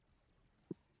like.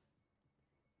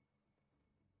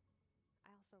 I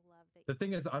also love that. The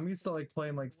thing is, I'm used to like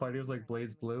playing like fighters like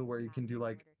Blaze Blue, where you can do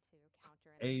like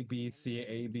A B C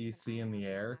in the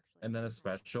air and then a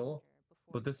special.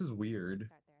 But this is weird.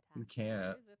 You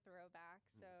can't. Here's a throwback,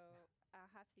 so I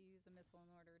have to use a missile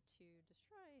in order to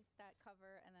destroy that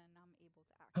cover, and then I'm able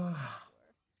to activate the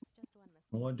door. Just one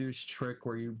missile. I want to do this trick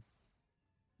where you.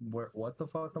 What the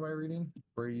fuck am I reading?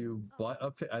 Where you butt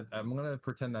up? I'm gonna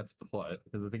pretend that's put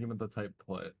because I think I'm at the type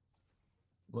put.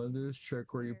 I want to do this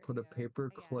trick where you put a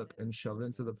paper clip and shove it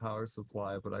into the power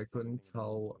supply, but I couldn't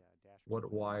tell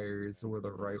what wires were the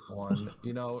right one.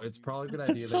 You know, it's probably a good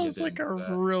idea. That sounds like a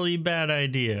really bad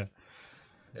idea.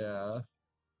 Yeah.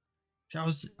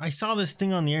 I saw this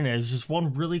thing on the internet. It was just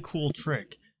one really cool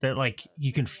trick that like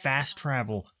you can fast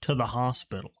travel to the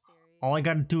hospital. All I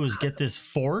got to do is get this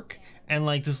fork and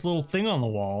like this little thing on the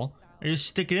wall. I just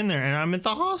stick it in there and I'm at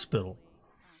the hospital.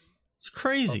 It's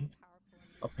crazy.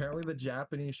 Apparently the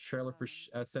Japanese trailer for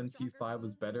SMT5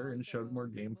 was better and showed more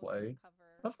gameplay.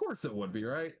 Of course it would be,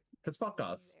 right? Because fuck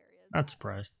us. Not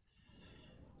surprised.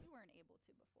 We weren't able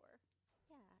to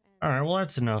before. All right, well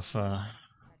that's enough.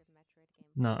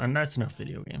 No, and that's enough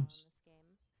video games.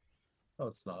 Oh,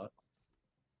 it's not.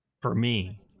 For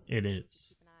me, it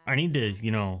is. I need to,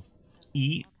 you know,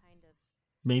 eat,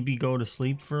 maybe go to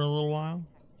sleep for a little while.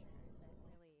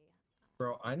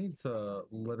 Bro, I need to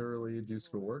literally do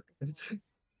schoolwork.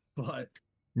 But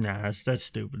Nah, that's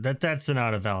stupid. That's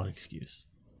not a valid excuse.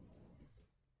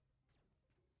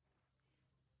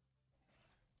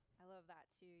 I love that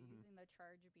too. Using the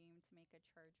charge beam to make a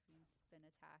charge beam spin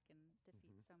attack and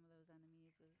defeat some of those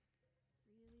enemies is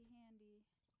really handy.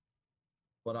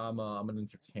 But I'm an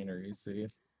entertainer, you see.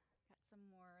 Got some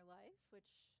more life, which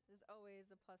is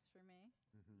always a plus for me.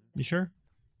 You sure?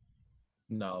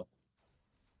 No.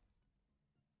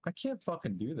 I can't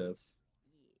fucking do this.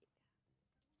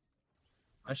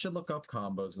 I should look up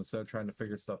combos instead of trying to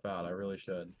figure stuff out. I really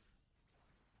should.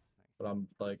 But I'm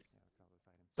like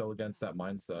so against that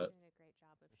mindset. Doing a great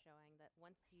job of showing that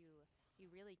once you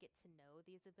really get to know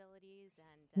these abilities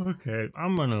and Okay,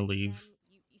 I'm gonna leave.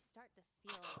 you start to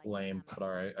feel like Lame, but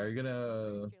alright. Are you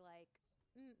gonna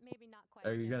maybe not quite.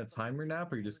 Are you gonna time your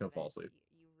nap or are you just gonna fall asleep?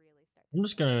 I'm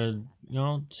just gonna, you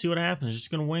know, see what happens.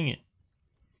 Just gonna wing it.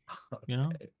 You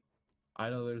know? I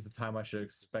know there's a time I should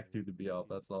expect you to be up,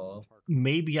 that's all.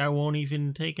 Maybe I won't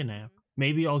even take a nap.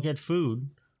 Maybe I'll get food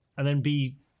and then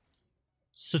be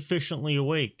sufficiently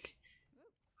awake.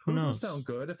 Who Food would knows? sound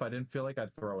good if I didn't feel like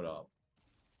I'd throw it up.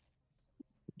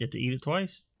 Get to eat it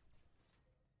twice?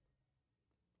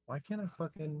 Why can't I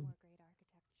fucking...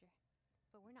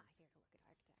 But we're not here to look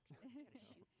at architecture. We're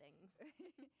gonna shoot things.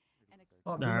 And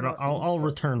Oh, Nah, I'll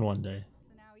return one day.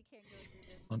 So now we can't go through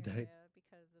this One day. area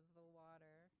because of the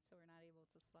water, so we're not able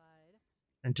to slide.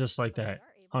 And just like that,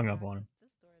 hung up on him.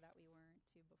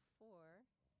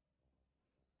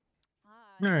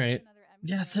 All right.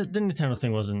 Yeah, the Nintendo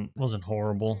thing wasn't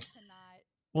horrible.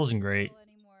 Wasn't great.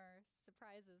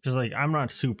 Just like I'm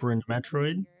not super into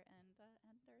Metroid.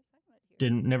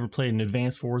 Never played an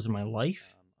Advanced Wars in my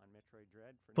life.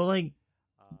 But like,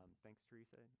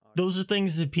 those are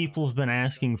things that people have been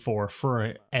asking for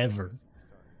forever.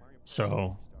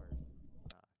 So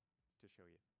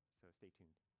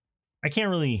I can't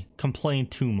really complain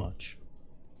too much.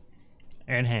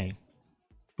 And hey,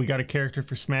 we got a character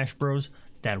for Smash Bros.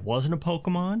 That wasn't a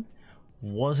Pokemon,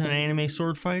 wasn't an anime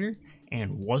sword fighter,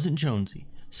 and wasn't Jonesy.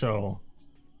 So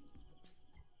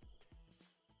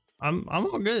I'm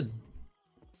all good.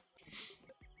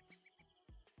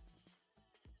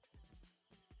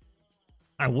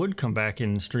 I would come back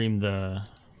and stream the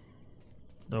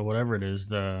whatever it is,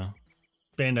 the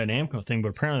Bandai Namco thing, but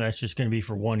apparently that's just going to be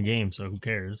for one game, so who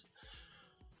cares?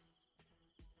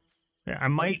 Yeah, I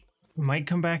might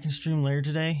come back and stream later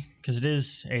today because it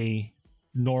is a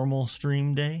normal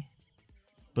stream day,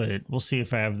 but we'll see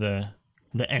if I have the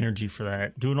energy for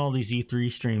that. Doing all these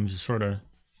E3 streams has sort of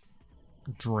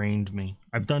drained me.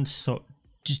 I've done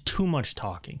just too much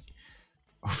talking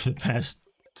over the past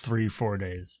 3-4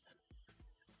 days.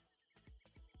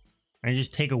 I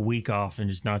just take a week off and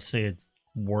just not say a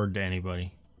word to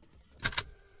anybody.